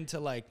just trying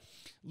to like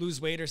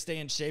lose weight or stay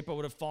in shape, I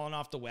would have fallen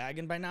off the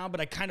wagon by now.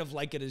 But I kind of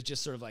like it as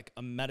just sort of like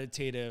a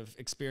meditative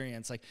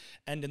experience, like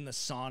end in the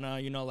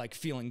sauna, you know, like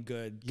feeling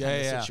good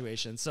kind of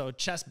situation. So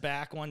chest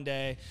back one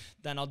day,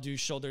 then I'll do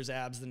shoulders,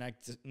 abs the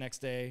next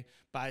day,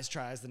 bis,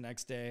 tris the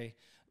next day,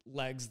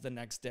 legs the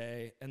next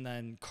day, and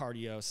then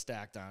cardio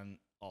stacked on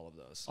all of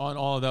those. On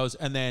all of those.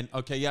 And then,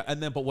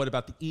 but what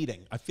about the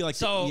eating? I feel like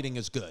the eating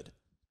is good.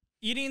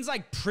 Eating's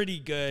like pretty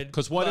good.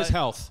 Because what is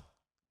health?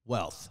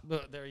 Wealth.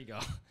 There you go.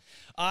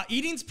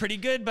 Eating's pretty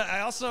good, but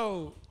I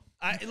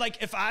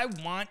like if I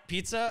want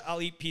pizza,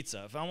 I'll eat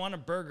pizza. If I want a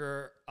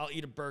burger, I'll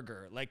eat a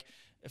burger. Like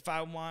if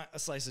I want a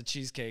slice of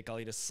cheesecake, I'll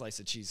eat a slice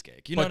of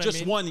cheesecake. You know what I mean? But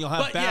just one, you'll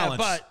have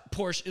balance. Yeah, but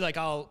portion, like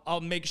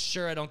I'll make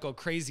sure I don't go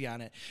crazy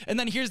on it. And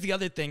then here's the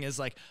other thing is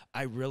like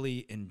I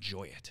really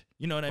enjoy it.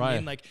 You know what I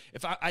mean? Like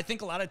if I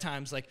think a lot of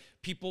times like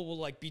people will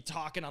like be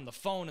talking on the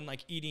phone and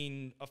like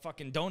eating a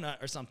fucking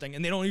donut or something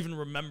and they don't even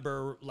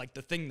remember like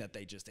the thing that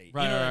they just ate.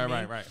 Right, you know what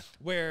I mean? Right.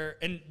 Where,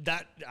 and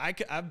that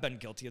I've been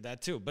guilty of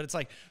that too, but it's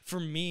like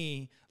for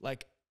me,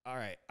 like, all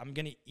right, I'm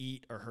going to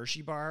eat a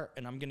Hershey bar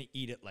and I'm going to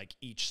eat it like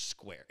each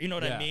square. You know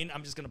what I mean?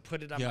 I'm just going to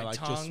put it on my like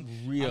tongue.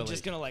 I'm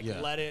just going to like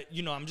let it,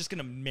 you know, I'm just going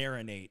to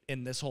marinate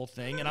in this whole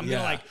thing and I'm going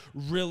to like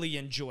really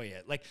enjoy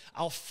it. Like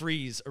I'll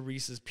freeze a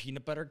Reese's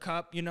peanut butter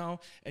cup, you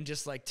know, and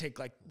just like take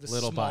like the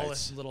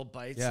smallest little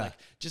bites. Yeah. Like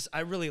just,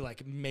 I really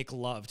like make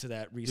love to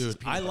that Reese's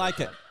peanut butter like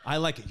cup. I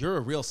like it. You're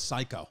a real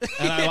psycho.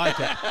 And I like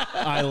it.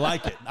 I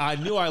like it. I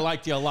knew I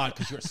liked you a lot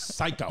because you're a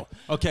psycho.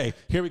 Okay,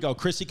 here we go.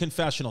 Chrissy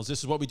Confessionals. This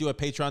is what we do at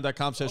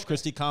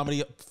patreon.com/Christy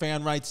Comedy.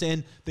 Fan writes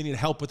in. They need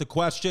help with a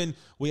question.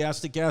 We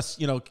ask the guests,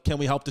 you know, can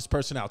we help this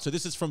person out? So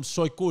this is from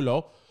Soy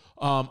Culo,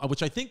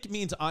 which I think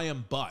means I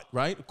am butt,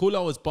 right?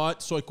 Culo is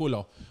butt, soy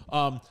culo.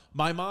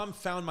 My mom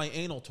found my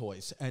anal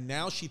toys, and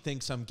now she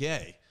thinks I'm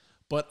gay.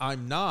 But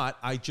I'm not.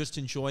 I just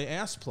enjoy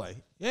ass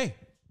play. Yay.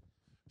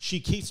 She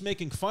keeps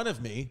making fun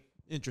of me.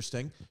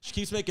 Interesting. She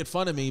keeps making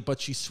fun of me,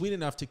 but she's sweet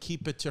enough to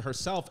keep it to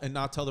herself and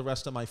not tell the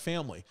rest of my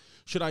family.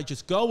 Should I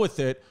just go with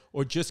it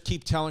or just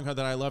keep telling her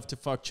that I love to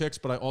fuck chicks,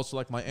 but I also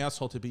like my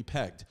asshole to be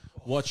pegged?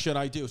 What should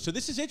I do? So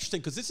this is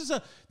interesting because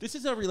this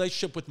is a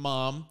relationship with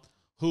mom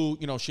who,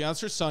 you know, she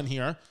has her son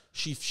here.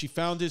 She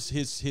found his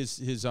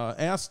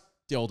ass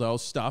dildo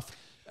stuff.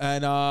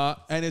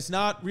 And is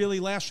not really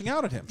lashing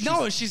out at him.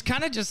 She's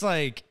kind of just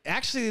like,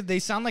 actually, they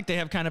sound like they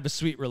have kind of a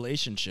sweet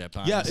relationship,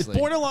 honestly. Yeah, it's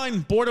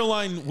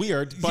borderline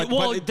weird, but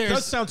it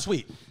does sound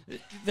sweet.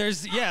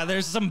 There's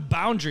some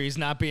boundaries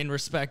not being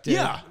respected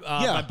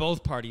by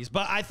both parties.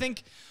 But I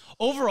think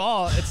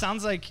overall, it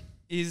sounds like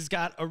he's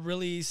got a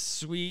really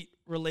sweet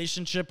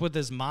relationship with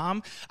his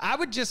mom. I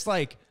would just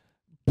like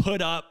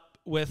put up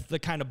with the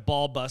kind of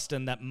ball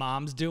busting that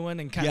mom's doing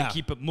and kind of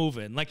keep it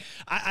moving. Like,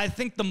 I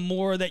think the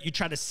more that you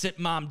try to sit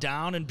mom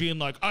down and being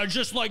like, I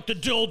just like the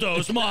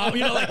dildos, mom,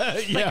 you know,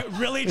 like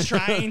really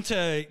trying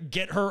to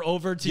get her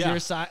over to your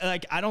side.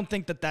 Like, I don't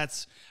think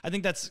that's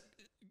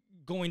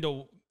going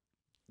to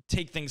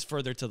take things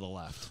further to the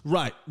left.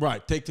 Right.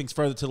 Take things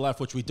further to the left,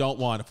 which we don't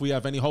want. If we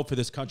have any hope for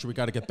this country, we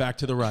got to get back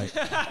to the right.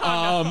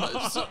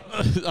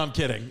 I'm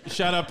kidding.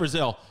 Shout out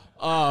Brazil.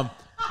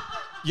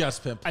 Yes,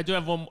 Pimp. I do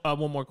have one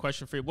more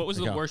question for you. What was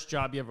the worst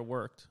job you ever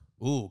worked?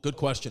 Ooh, good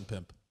question,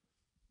 Pimp.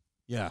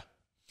 Yeah.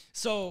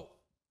 So,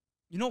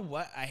 you know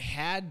what? I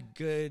had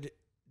good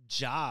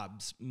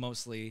jobs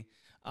mostly.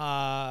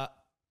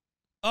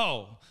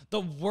 Oh,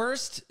 the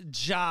worst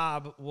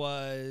job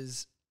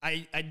was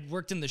I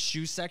worked in the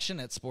shoe section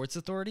at Sports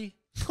Authority.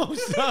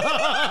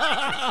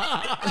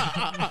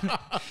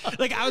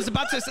 Like I was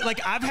about to say,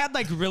 like I've had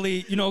like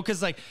really, you know,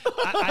 because like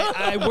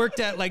I worked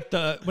at like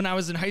when I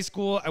was in high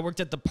school, I worked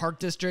at the Park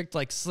District,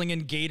 like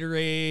slinging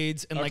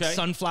Gatorades and like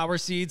sunflower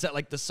seeds at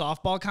like the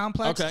softball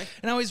complex. Okay.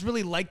 And I always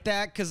really liked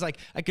that because like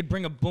I could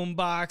bring a boom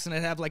box and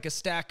I'd have like a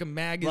stack of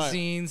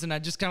magazines and I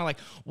just kind of like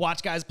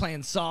watch guys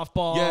playing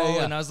softball.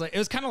 Yeah. And I was like, it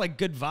was kind of like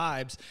good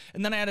vibes.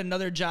 And then I had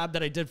another job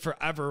that I did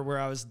forever where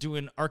I was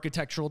doing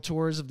architectural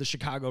tours of the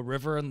Chicago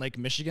River and Lake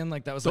Michigan.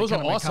 Like that was those like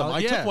are awesome.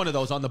 I took one of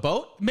those on the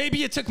boat. Maybe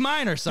you took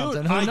mine or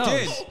something. Dude, Who knows?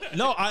 I did.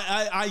 No,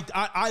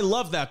 I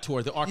love that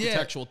tour, the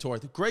architectural tour.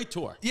 The great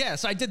tour. Yeah,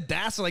 so I did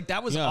that. So like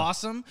that was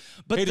awesome.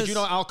 But hey, did you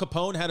know Al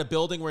Capone had a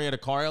building where he had a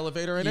car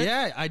elevator in it?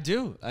 Yeah, I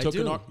do. I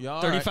do.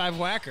 35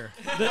 Whacker.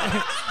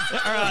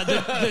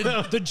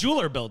 The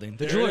jeweler building.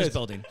 The jeweler's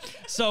building.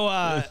 So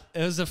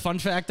it was a fun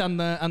fact on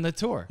the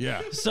tour.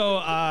 Yeah.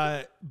 So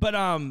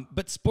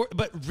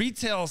but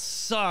retail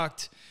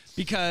sucked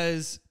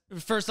because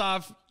first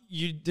off,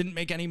 you didn't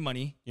make any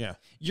money. Yeah.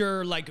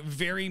 You're like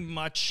very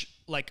much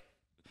like,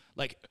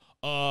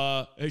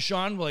 hey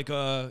Sean, like,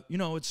 you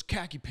know, it's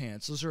khaki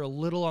pants. Those are a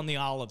little on the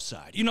olive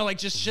side. You know, like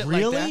just shit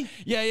like that.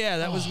 Yeah,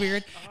 that was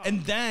weird.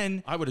 And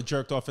then I would have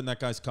jerked off in that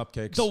guy's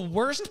cupcakes. The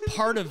worst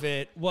part of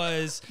it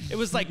was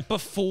like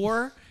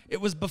before. It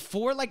was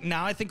before, like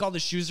now I think all the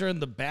shoes are in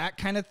the back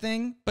kind of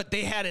thing, but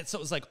they had it so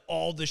it was like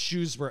all the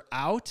shoes were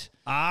out.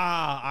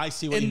 Ah, I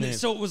see what you mean.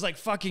 So it was like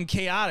fucking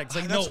chaotic. It's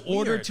like no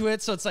order to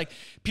it. So it's like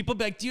people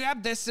be like, do you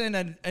have this in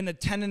a 10.5?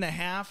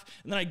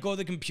 And then I go to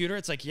the computer.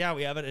 It's like, yeah,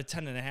 we have it at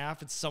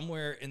 10.5. It's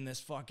somewhere in this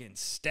fucking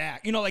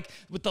stack. You know, like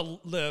with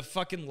the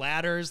fucking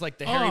ladders, like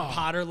the Harry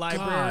Potter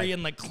library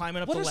and like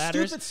climbing up the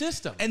ladders. What a stupid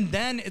system. And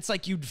then it's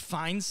like you'd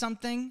find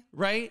something,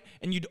 right?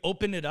 And you'd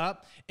open it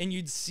up and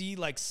you'd see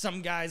like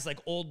some guys like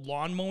old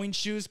lawn mowing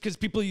shoes because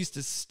people used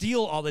to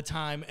steal all the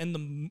time. And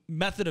the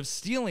method of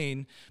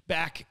stealing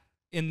back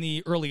in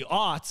the early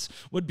aughts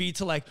would be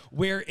to like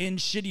wear in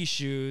shitty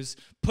shoes,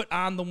 put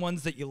on the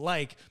ones that you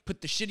like,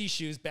 put the shitty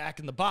shoes back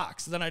in the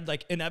box. So then I'd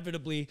like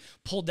inevitably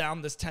pull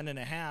down this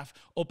 10.5,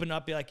 open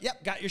up, be like,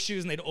 yep, got your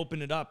shoes. And they'd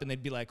open it up and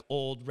they'd be like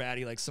old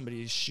ratty, like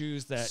somebody's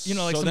shoes that, you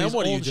know, like somebody's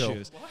old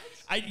shoes.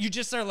 You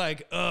just are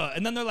like,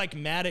 and then they're like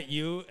mad at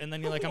you. And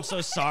then you're like, I'm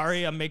so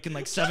sorry. I'm making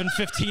like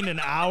 $7.15 an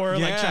hour,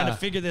 like trying to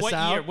figure this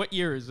out. What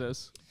year is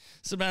this?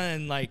 So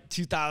been in like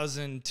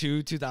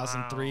 2002,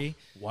 2003.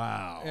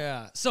 Wow.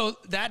 Yeah. So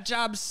that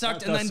job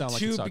sucked. And then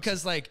too,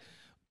 because like,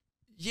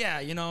 yeah,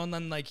 you know, and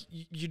then like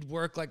you'd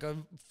work like a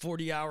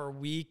 40-hour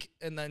week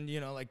and then, you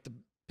know, like the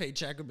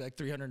paycheck would be like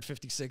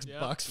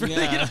 $356 for you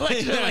know, like,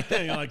 like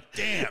that. You're like,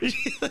 damn.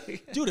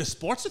 Dude, is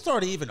Sports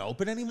Authority even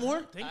open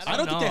anymore? I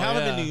don't think they have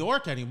them in New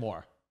York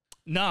anymore.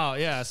 No,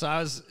 yeah. So I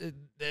was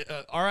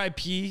RIP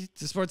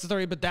to Sports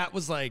Authority, but that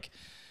was like,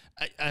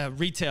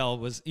 retail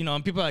was, you know,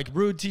 and people are like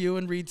rude to you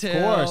in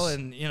retail. Of course.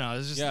 And, you know,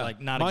 it's just like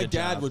not a good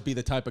job. My dad job. would be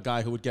the type of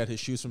guy who would get his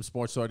shoes from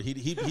Sports Authority.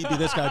 He'd be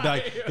this guy.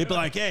 He'd be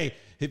like, hey,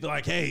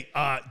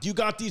 do you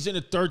got these in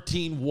a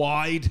 13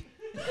 wide?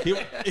 He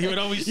would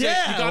always say,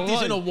 you got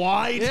these in a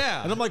wide?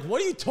 Yeah. And I'm like,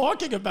 what are you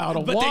talking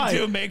about? But wide? They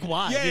do make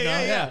wide.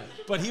 Yeah.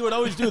 But he would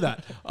always do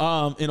that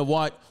in a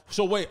wide.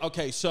 So wait,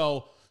 okay,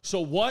 so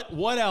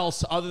what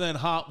else other than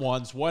Hot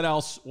Ones? What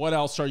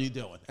else are you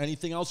doing?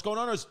 Anything else going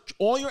on? Or is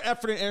all your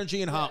effort and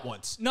energy in Hot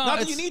Ones? No, not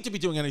that you need to be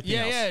doing anything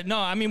else. Yeah. No,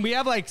 I mean we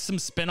have like some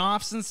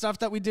spin-offs and stuff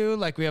that we do.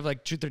 Like we have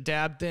like Truth or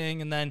Dab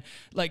thing, and then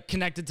like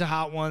connected to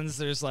Hot Ones,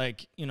 there's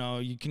like, you know,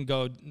 you can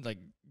go like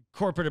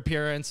corporate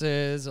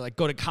appearances or like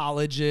go to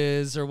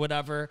colleges or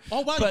whatever.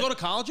 Oh wow, you go to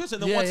colleges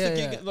and then what's the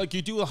gig? Like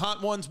you do the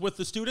Hot Ones with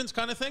the students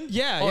kind of thing?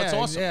 Yeah, that's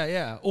awesome.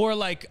 Yeah. Or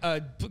like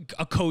a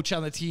coach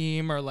on the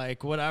team or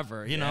like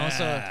whatever, you know.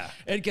 So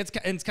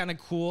it's kind of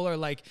cool.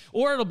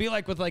 Or it'll be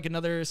like with like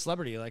another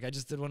celebrity. Like I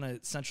just did one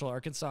at Central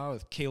Arkansas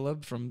with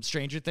Caleb from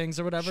Stranger Things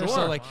or whatever. Sure.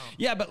 So like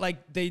but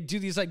like they do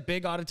these like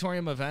big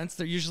auditorium events.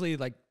 They're usually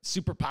like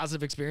super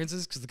positive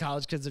experiences because the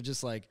college kids are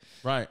just like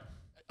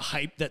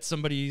hype that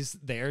somebody's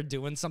there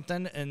doing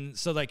something. And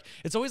so like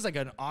it's always like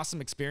an awesome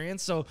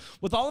experience. So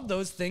with all of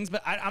those things,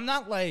 but I'm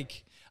not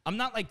like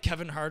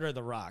Kevin Hart or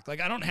The Rock.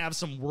 Like I don't have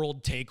some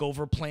world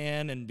takeover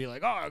plan and be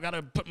like, oh, I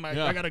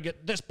gotta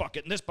get this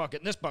bucket and this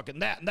bucket and this bucket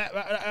and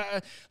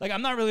that. Like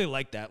I'm not really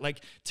like that. Like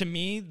to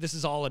me, this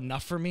is all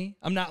enough for me.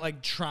 I'm not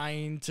like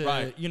trying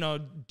to, you know,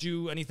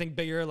 do anything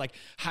bigger, like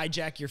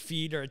hijack your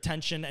feed or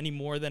attention any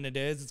more than it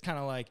is. It's kind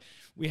of like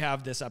we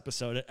have this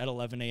episode at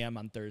 11 a.m.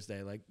 on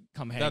Thursday. Like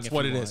come hang. That's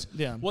what it is.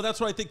 Yeah. Well,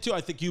 that's what I think too. I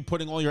think you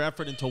putting all your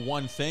effort into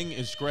one thing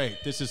is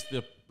great. This is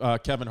the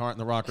Kevin Hart and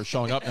The Rock are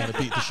showing up now to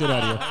beat the shit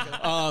out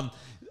of you.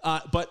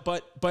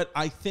 But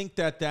I think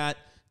that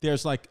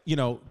there's like, you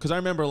know, because I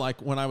remember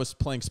like when I was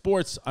playing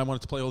sports, I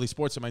wanted to play all these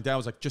sports, and my dad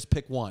was like, just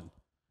pick one,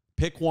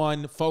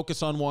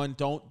 focus on one,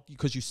 don't,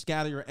 because you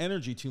scatter your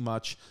energy too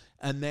much.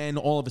 And then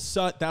all of a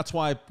sudden, that's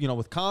why,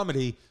 with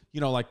comedy,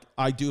 like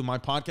I do my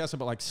podcast,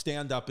 but like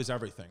stand up is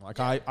everything. Like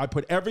I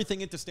put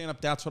everything into stand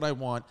up. That's what I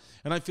want.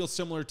 And I feel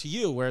similar to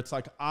you where it's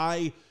like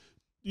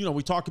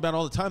we talk about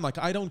all the time. Like,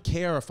 I don't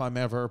care if I'm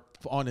ever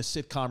on a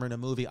sitcom or in a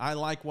movie. I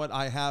like what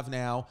I have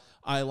now.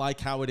 I like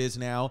how it is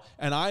now.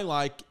 And I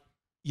like,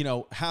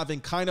 having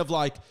kind of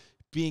like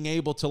being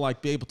able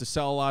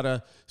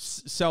to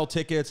sell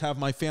tickets, have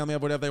my family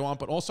have whatever they want,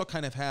 but also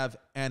kind of have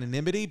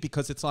anonymity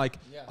because it's like,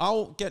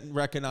 I'll get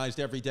recognized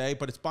every day,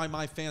 but it's by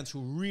my fans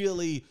who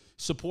really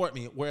support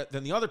me, where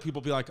then the other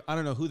people be like, I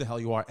don't know who the hell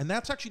you are. And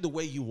that's actually the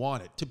way you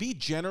want it. To be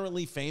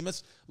generally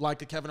famous,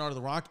 like a Kevin Hart or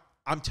The Rock,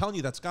 I'm telling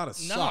you, that's got to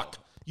suck.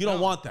 You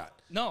don't want that.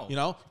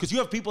 No. Because you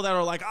have people that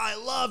are like, I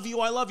love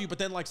you. But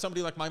then like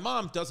somebody like my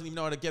mom doesn't even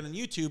know how to get on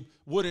YouTube,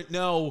 wouldn't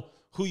know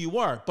who you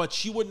were, but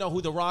she wouldn't know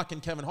who The Rock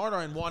and Kevin Hart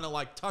are and want to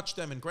like touch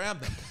them and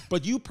grab them.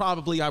 But you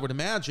probably, I would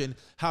imagine,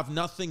 have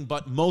nothing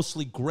but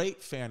mostly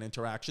great fan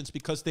interactions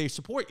because they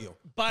support you.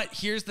 But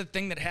here's the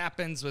thing that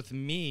happens with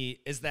me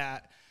is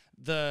that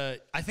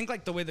I think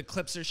like the way the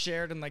clips are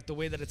shared and like the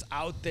way that it's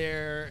out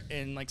there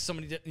and like so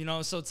many,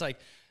 so it's like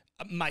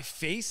my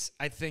face,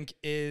 I think,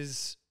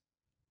 is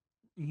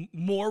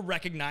more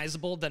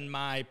recognizable than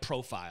my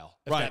profile,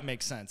 if that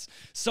makes sense.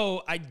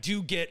 So I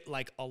do get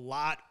like a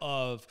lot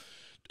of,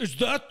 is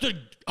that the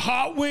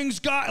hot wings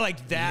guy?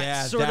 Like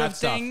that sort of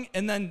thing.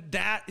 And then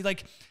that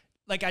like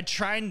I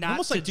try not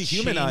almost to like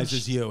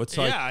dehumanizes you. It's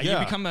like, you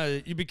become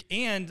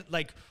and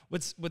like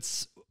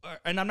what's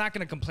and I'm not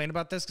going to complain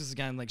about this because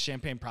again, like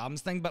champagne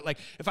problems thing, but like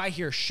if I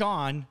hear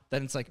Sean,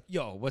 then it's like,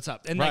 yo, what's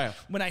up? And like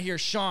when I hear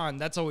Sean,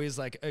 that's always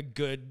like a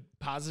good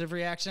positive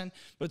reaction,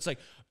 but it's like,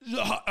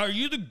 are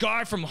you the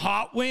guy from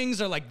Hot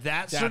Wings or like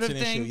that sort of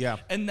thing? Issue, yeah.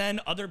 And then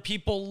other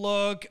people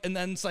look, and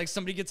then it's like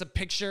somebody gets a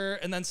picture,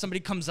 and then somebody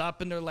comes up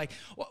and they're like,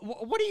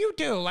 what do you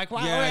do? Like,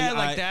 why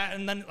like that?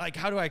 And then like,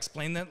 how do I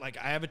explain that? Like,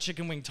 I have a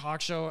chicken wing talk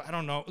show. I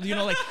don't know,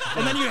 like,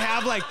 and then you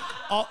have like,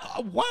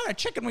 what a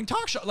chicken wing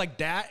talk show like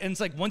that. And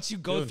it's like, once you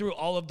go through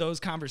all of those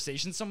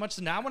conversations so much,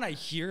 so now when I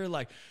hear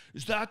like,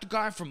 is that the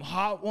guy from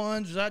Hot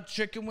Ones? Is that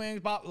chicken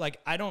wings? Like,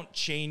 I don't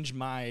change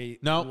my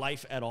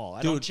life at all.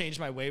 I don't change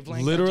my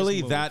wavelength.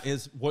 Literally, that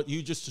is what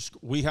you just.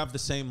 We have the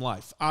same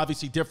life.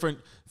 Obviously, different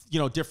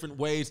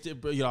ways.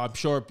 I'm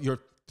sure your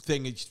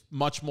thing is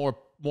much more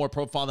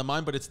profile than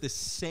mine, but it's the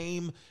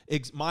same.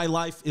 My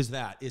life is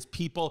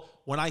people.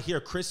 When I hear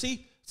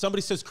Chrissy,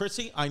 somebody says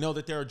Chrissy, I know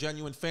that they're a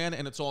genuine fan,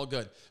 and it's all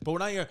good. But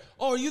when I hear,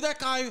 oh, are you that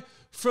guy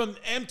from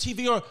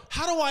MTV? Or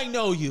how do I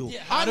know you?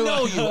 Yeah, I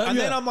know you, and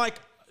then I'm like.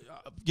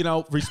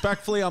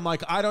 Respectfully, I'm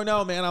like, I don't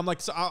know, man. I'm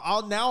like, so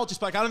I'll just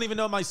be like, I don't even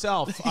know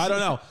myself. I don't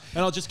know.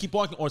 And I'll just keep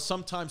walking. Or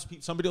sometimes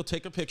somebody will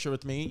take a picture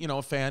with me,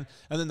 a fan.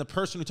 And then the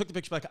person who took the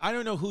picture be like, I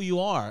don't know who you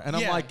are. And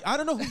I'm like, I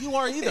don't know who you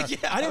are either.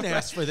 I didn't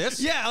ask for this.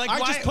 Yeah,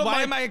 like,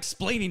 why am I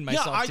explaining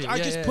myself to you? I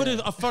just put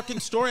a fucking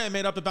story I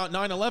made up about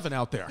 9/11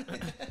 out there.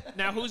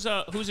 Now, who's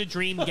a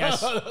dream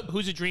guest?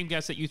 Who's a dream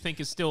guest that you think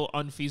is still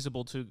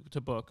unfeasible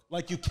to book?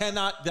 Like you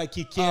cannot, like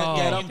you can't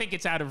get them. You think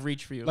it's out of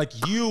reach for you?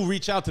 Like you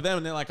reach out to them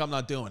and they're like, I'm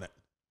not doing it.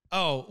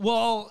 Oh,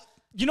 well,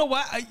 you know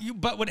what?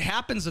 But what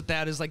happens with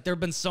that is like there have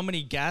been so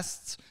many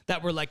guests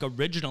that were like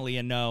originally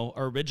a no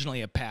or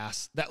originally a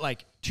pass that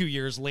like 2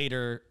 years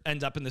later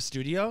end up in the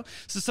studio.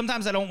 So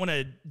sometimes I don't want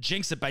to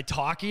jinx it by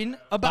talking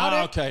about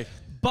it. Okay.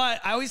 But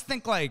I always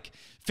think like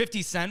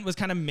 50 Cent was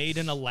kind of made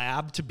in a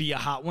lab to be a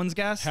Hot Ones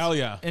guest. Hell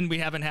yeah. And we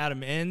haven't had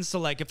him in. So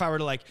like if I were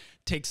to like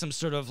take some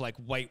sort of like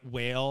white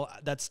whale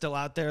that's still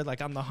out there,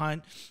 like on the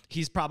hunt,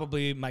 he's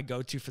probably my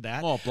go-to for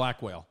that. Oh,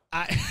 black whale.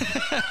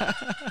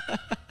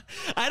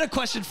 I had a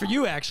question for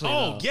you, actually.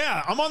 Oh,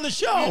 yeah. I'm on the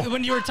show.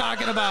 When you were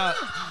talking about...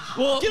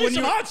 Give me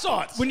some hot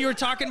sauce. When you were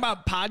talking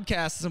about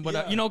podcasts and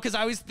whatever, because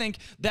I always think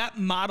that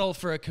model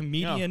for a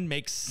comedian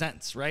makes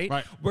sense, right?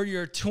 Where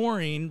you're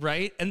touring,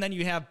 right? And then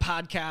you have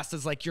podcasts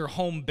as like your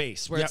home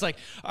base, where it's like,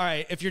 all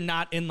right, if you're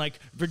not in like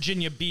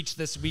Virginia Beach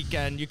this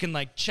weekend, you can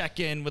like check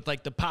in with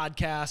like the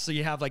podcast. So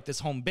you have like this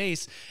home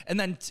base. And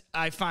then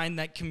I find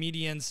that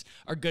comedians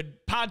are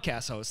good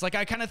podcast hosts. Like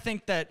I kind of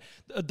think that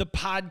the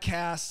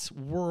podcast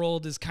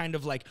world is kind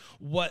of like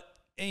what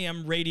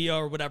AM radio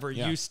or whatever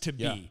used to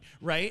be,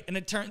 right? And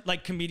it turned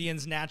like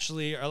comedians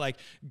naturally are like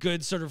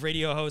good sort of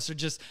radio hosts or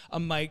just a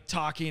mic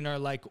talking or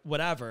like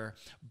whatever.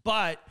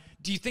 But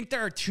do you think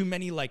there are too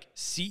many like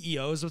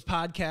CEOs with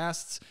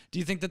podcasts? Do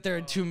you think that there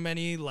are too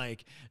many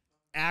like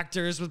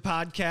actors with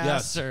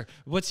podcasts? Or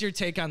what's your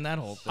take on that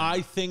whole thing?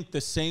 I think the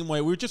same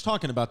way. We were just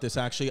talking about this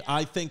actually.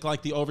 I think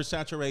like the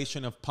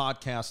oversaturation of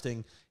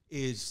podcasting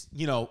is,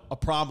 a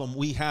problem.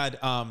 We had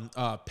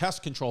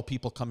pest control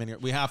people come in here.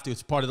 We have to.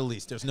 It's part of the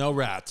lease. There's no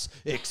rats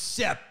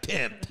except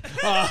Pimp.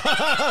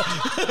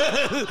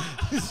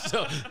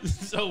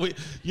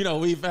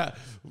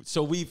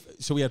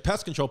 We had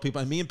pest control people,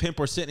 and me and Pimp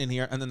were sitting in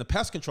here, and then the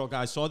pest control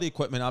guy saw the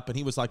equipment up, and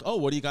he was like, "Oh,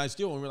 what do you guys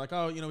do?" And we were like,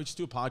 "Oh, we just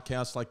do a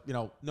podcast. Like,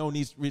 no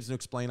reason to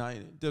explain. I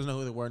doesn't know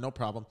who they were. No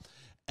problem."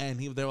 And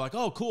they were like,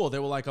 oh, cool. They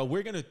were like, oh,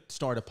 we're going to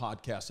start a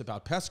podcast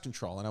about pest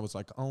control. And I was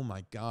like, oh,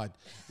 my God.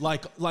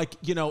 Like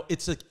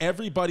it's like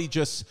everybody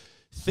just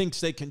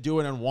thinks they can do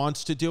it and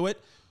wants to do it.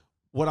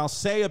 What I'll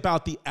say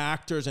about the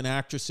actors and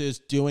actresses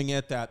doing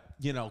it that,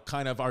 you know,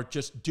 kind of are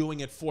just doing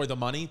it for the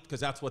money,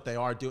 because that's what they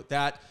are.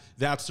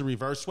 That's the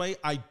reverse way.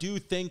 I do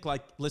think,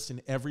 like,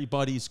 listen,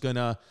 everybody's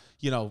gonna,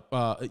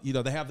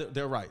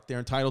 they're right. They're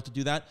entitled to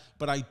do that.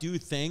 But I do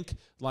think,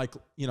 like,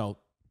 you know,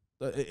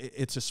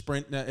 it's a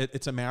sprint.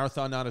 It's a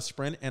marathon, not a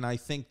sprint. And I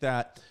think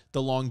that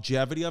the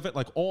longevity of it,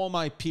 like all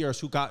my peers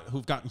who've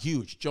gotten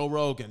huge, Joe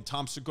Rogan,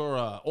 Tom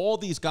Segura, all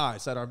these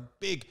guys that are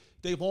big,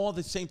 they've all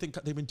the same thing.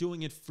 They've been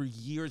doing it for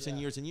years and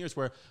years and years,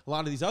 where a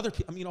lot of these other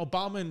people, I mean,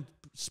 Obama and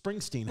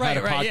Springsteen had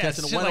a podcast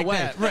and it went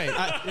away.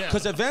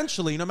 Because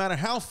eventually, no matter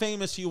how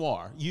famous you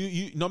are,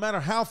 no matter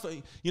how,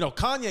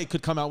 Kanye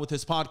could come out with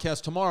his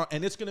podcast tomorrow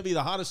and it's going to be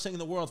the hottest thing in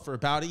the world for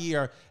about a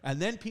year. And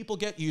then people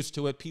get used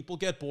to it. People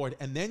get bored.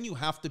 And then you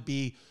have to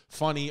be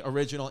funny,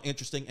 original,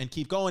 interesting, and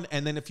keep going.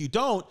 And then if you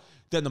don't,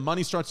 then the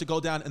money starts to go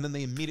down and then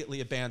they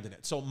immediately abandon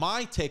it. So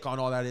my take on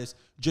all that is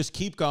just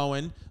keep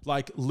going.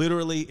 Like,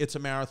 literally, it's a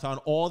marathon.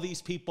 All these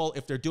people,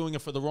 if they're doing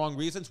it for the wrong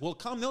reasons, will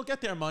come. They'll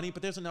get their money,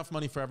 but there's enough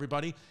money for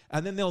everybody.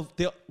 And then they'll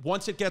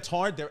once it gets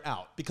hard, they're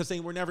out because they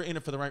were never in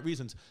it for the right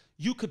reasons.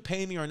 You could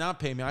pay me or not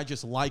pay me. I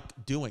just like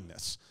doing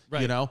this,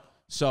 you know?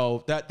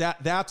 So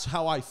that's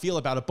how I feel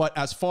about it. But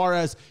as far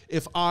as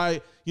if a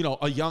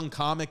young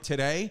comic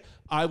today,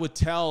 I would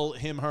tell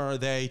him, her,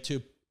 they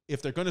to,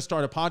 if they're going to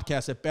start a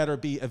podcast, it better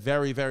be a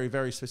very, very,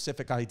 very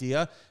specific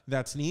idea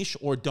that's niche,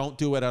 or don't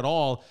do it at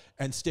all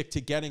and stick to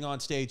getting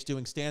on stage,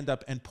 doing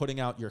stand-up and putting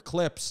out your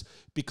clips,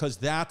 because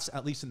that's,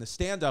 at least in the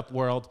stand-up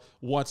world,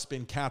 what's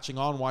been catching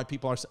on, why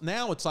people are...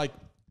 Now it's like,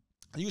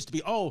 it used to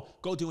be,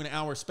 go do an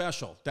hour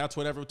special. That's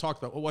what everyone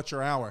talked about. Well, what's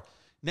your hour?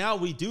 Now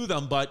we do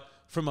them, but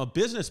from a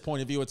business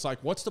point of view, it's like,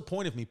 what's the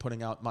point of me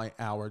putting out my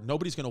hour?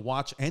 Nobody's going to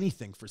watch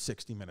anything for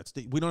 60 minutes.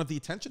 We don't have the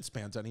attention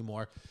spans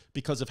anymore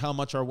because of how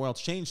much our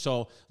world's changed.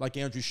 So like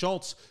Andrew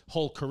Schultz's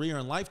whole career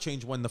and life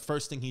changed when the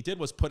first thing he did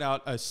was put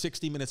out a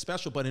 60-minute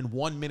special, but in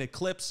 1-minute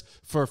clips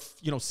for,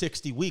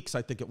 60 weeks,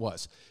 I think it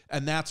was.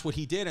 And that's what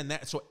he did. And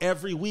so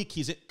every week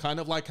he's kind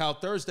of like how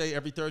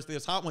every Thursday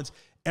is Hot Ones.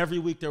 Every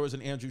week there was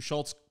an Andrew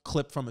Schultz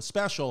clip from a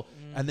special,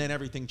 and then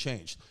everything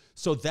changed.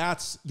 So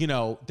that's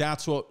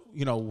what,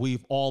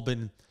 we've all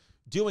been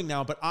doing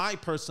now. But I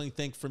personally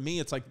think, for me,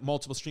 it's like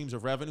multiple streams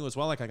of revenue as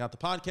well. Like, I got the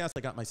podcast,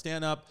 I got my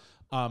stand-up,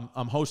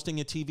 I'm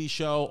hosting a TV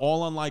show,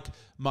 all on like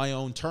my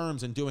own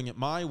terms and doing it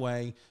my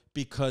way,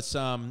 because,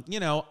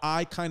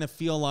 I kind of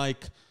feel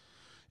like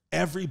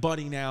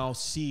everybody now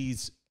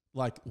sees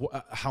like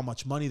how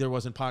much money there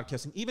was in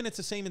podcasting. Even it's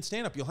the same in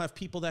stand-up. You'll have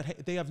people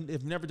that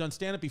they've never done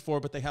stand-up before,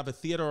 but they have a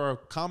theater or a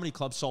comedy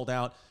club sold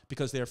out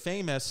because they're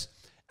famous,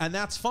 and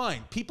that's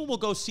fine. People will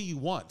go see you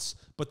once,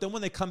 but then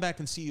when they come back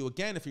and see you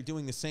again, if you're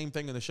doing the same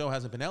thing and the show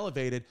hasn't been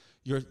elevated,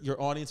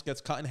 your audience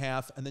gets cut in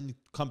half, and then you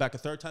come back a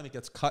third time, it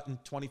gets cut in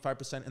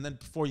 25%, and then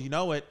before you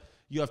know it,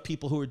 you have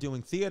people who are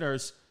doing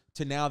theaters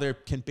to now they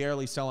can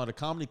barely sell out a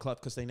comedy club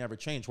because they never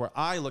change. Where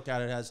I look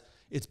at it as,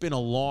 it's been a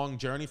long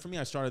journey for me.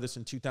 I started this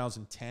in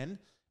 2010,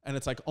 and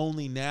it's like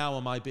only now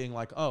am I being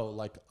like,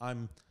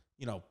 I'm,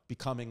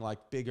 becoming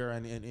like bigger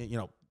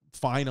and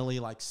finally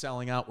like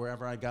selling out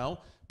wherever I go.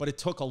 But it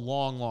took a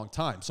long, long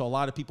time. So a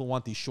lot of people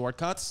want these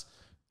shortcuts.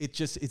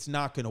 It's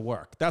not going to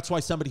work. That's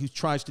why somebody who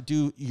tries to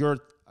do your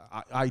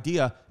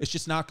idea, it's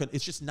just not going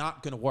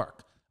to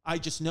work. I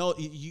just know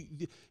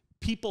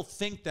people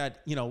think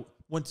that,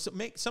 when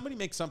somebody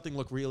makes something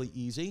look really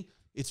easy,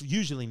 it's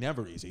usually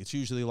never easy. It's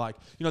usually like,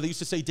 they used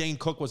to say Dane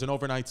Cook was an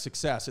overnight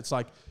success. It's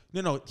like,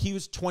 no, he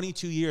was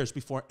 22 years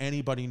before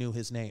anybody knew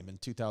his name in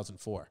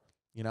 2004.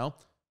 You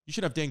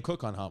should have Dane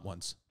Cook on Hot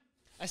Ones.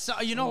 I saw,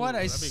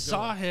 I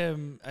saw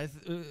him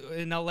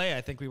in LA.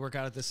 I think we work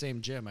out at the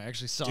same gym. I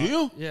actually saw. Do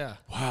you? Yeah.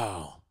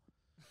 Wow.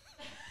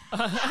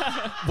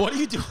 What are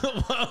you doing?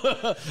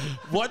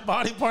 What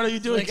body part are you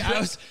doing?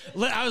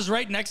 Like, I was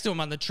right next to him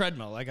on the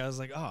treadmill. Like, I was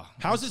like, oh.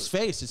 How's his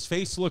face? His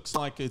face looks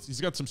like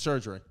he's got some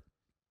surgery.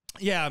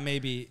 Yeah,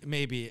 maybe.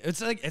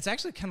 It's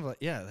actually kind of like,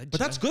 yeah. But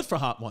that's good for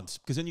Hot Ones,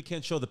 because then you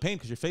can't show the pain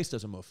because your face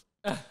doesn't move.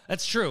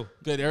 That's true.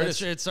 Good. There it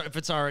is. If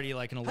it's already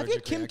like an allergic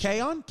reaction. Have you had Kim K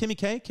on? Kimmy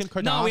K? Kim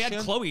Kardashian? No, we had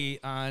Chloe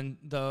on,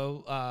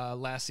 though,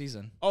 last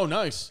season. Oh,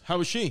 nice. How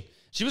was she?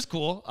 She was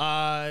cool.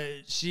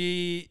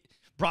 She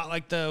brought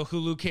like the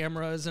Hulu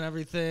cameras and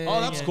everything.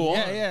 Oh, that's cool.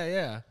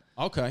 Yeah.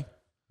 Okay.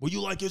 Were you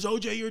like, is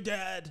OJ your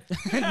dad?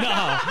 No,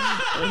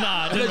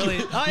 I didn't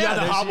really. Oh, yeah,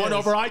 the hot one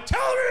over.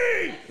 Tell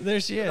me. There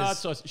she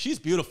is. She's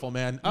beautiful,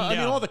 man. I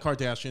mean, all the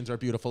Kardashians are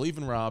beautiful,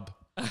 even Rob.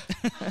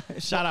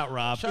 Shout out,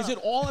 Rob. Is it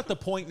all at the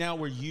point now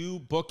where you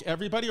book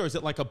everybody, or is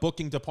it like a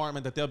booking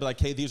department that they'll be like,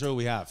 hey, these are who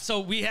we have? So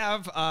we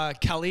have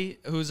Kelly,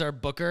 who's our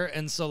booker.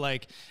 And so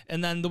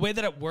and then the way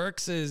that it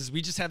works is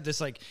we just have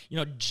this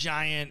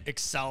giant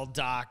Excel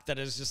doc that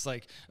is just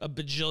like a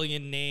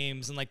bajillion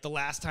names. And like the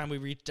last time we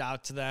reached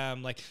out to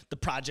them, like the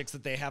projects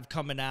that they have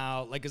coming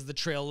out, like, is the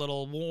trail a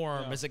little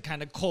warm? Yeah. Is it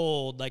kind of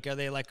cold? Like, are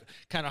they like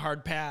kind of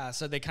hard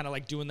pass? Are they kind of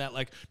like doing that,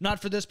 like,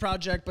 not for this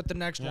project, but the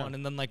next one?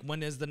 And then like,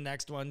 when is the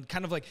next one? Kind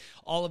kind of like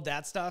all of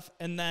that stuff.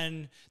 And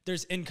then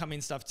there's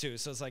incoming stuff too.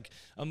 So it's like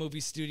a movie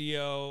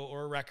studio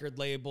or a record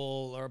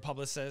label or a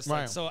publicist.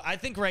 Right. Like, so I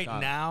think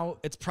now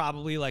it's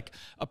probably like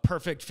a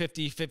perfect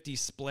 50-50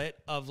 split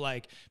of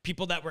like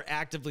people that were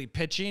actively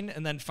pitching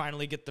and then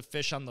finally get the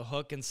fish on the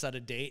hook and set a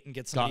date and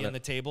get somebody on the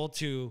table,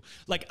 to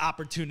like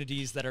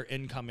opportunities that are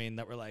incoming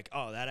that were like,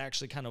 oh, that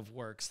actually kind of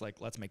works. Like,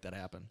 let's make that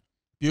happen.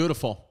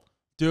 Beautiful.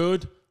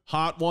 Dude,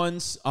 hot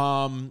ones.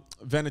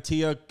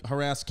 Venetia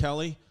harassed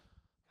Kelly.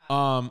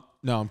 No,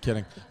 I'm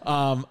kidding.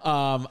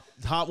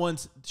 Hot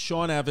ones.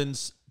 Sean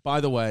Evans,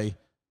 by the way,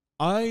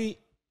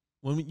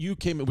 when you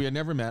came in, we had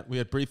never met. We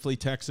had briefly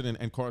texted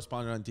and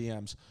corresponded on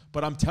DMs.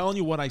 But I'm telling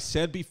you, what I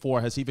said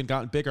before has even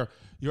gotten bigger.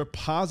 Your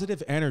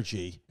positive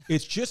energy, it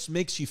just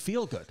makes you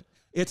feel good.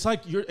 It's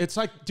like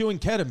doing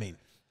ketamine.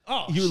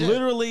 Oh,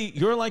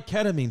 you're like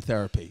ketamine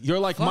therapy. You're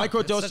like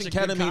microdosing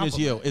ketamine is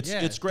you.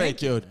 It's great,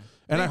 dude.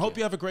 And I hope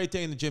you have a great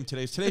day in the gym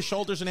today. Is today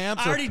shoulders and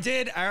abs? I already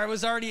did. I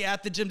was already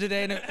at the gym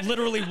today, and it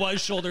literally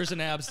was shoulders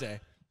and abs day.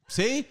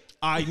 See?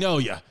 I know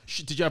you.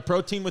 Did you have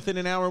protein within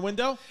an hour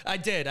window? I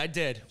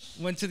did.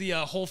 Went to the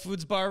Whole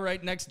Foods bar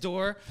right next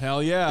door.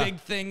 Hell yeah. Big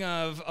thing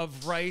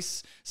of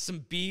rice,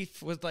 some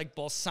beef with like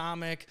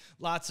balsamic,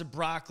 lots of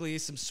broccoli,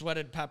 some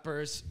sweated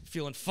peppers.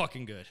 Feeling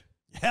fucking good.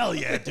 Hell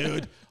yeah,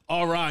 dude.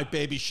 All right,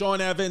 baby.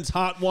 Sean Evans,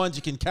 hot ones.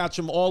 You can catch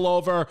him all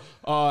over,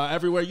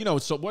 everywhere. You know,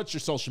 so what's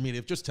your social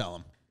media? Just tell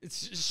him.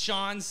 It's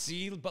Sean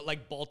C, but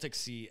like Baltic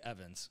Sea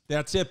Evans.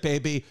 That's it,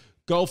 baby.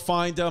 Go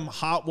find them.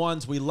 Hot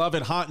ones. We love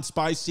it. Hot and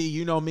spicy.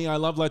 You know me. I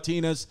love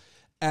Latinas.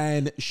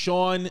 And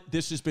Sean,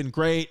 this has been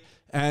great.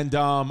 And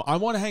I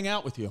want to hang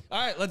out with you. All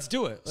right, let's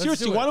do it.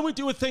 Seriously, why don't we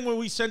do a thing where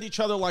we send each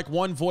other like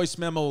one voice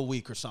memo a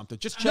week or something?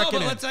 Just check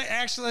in. Let's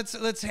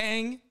let's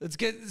hang. Let's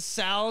get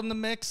Sal in the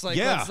mix. Like,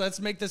 let's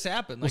make this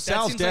happen. Like, well,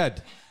 Sal's dead.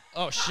 Like,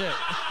 oh shit.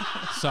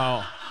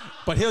 So,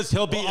 but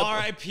he'll be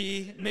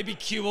R.I.P. Maybe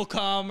Q will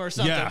come or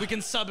something. Yeah. We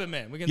can sub him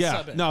in.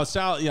 No,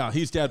 Sal. Yeah,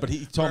 he's dead, but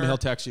he told me he'll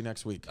text you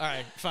next week. All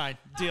right, fine,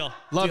 deal.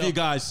 Love you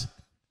guys.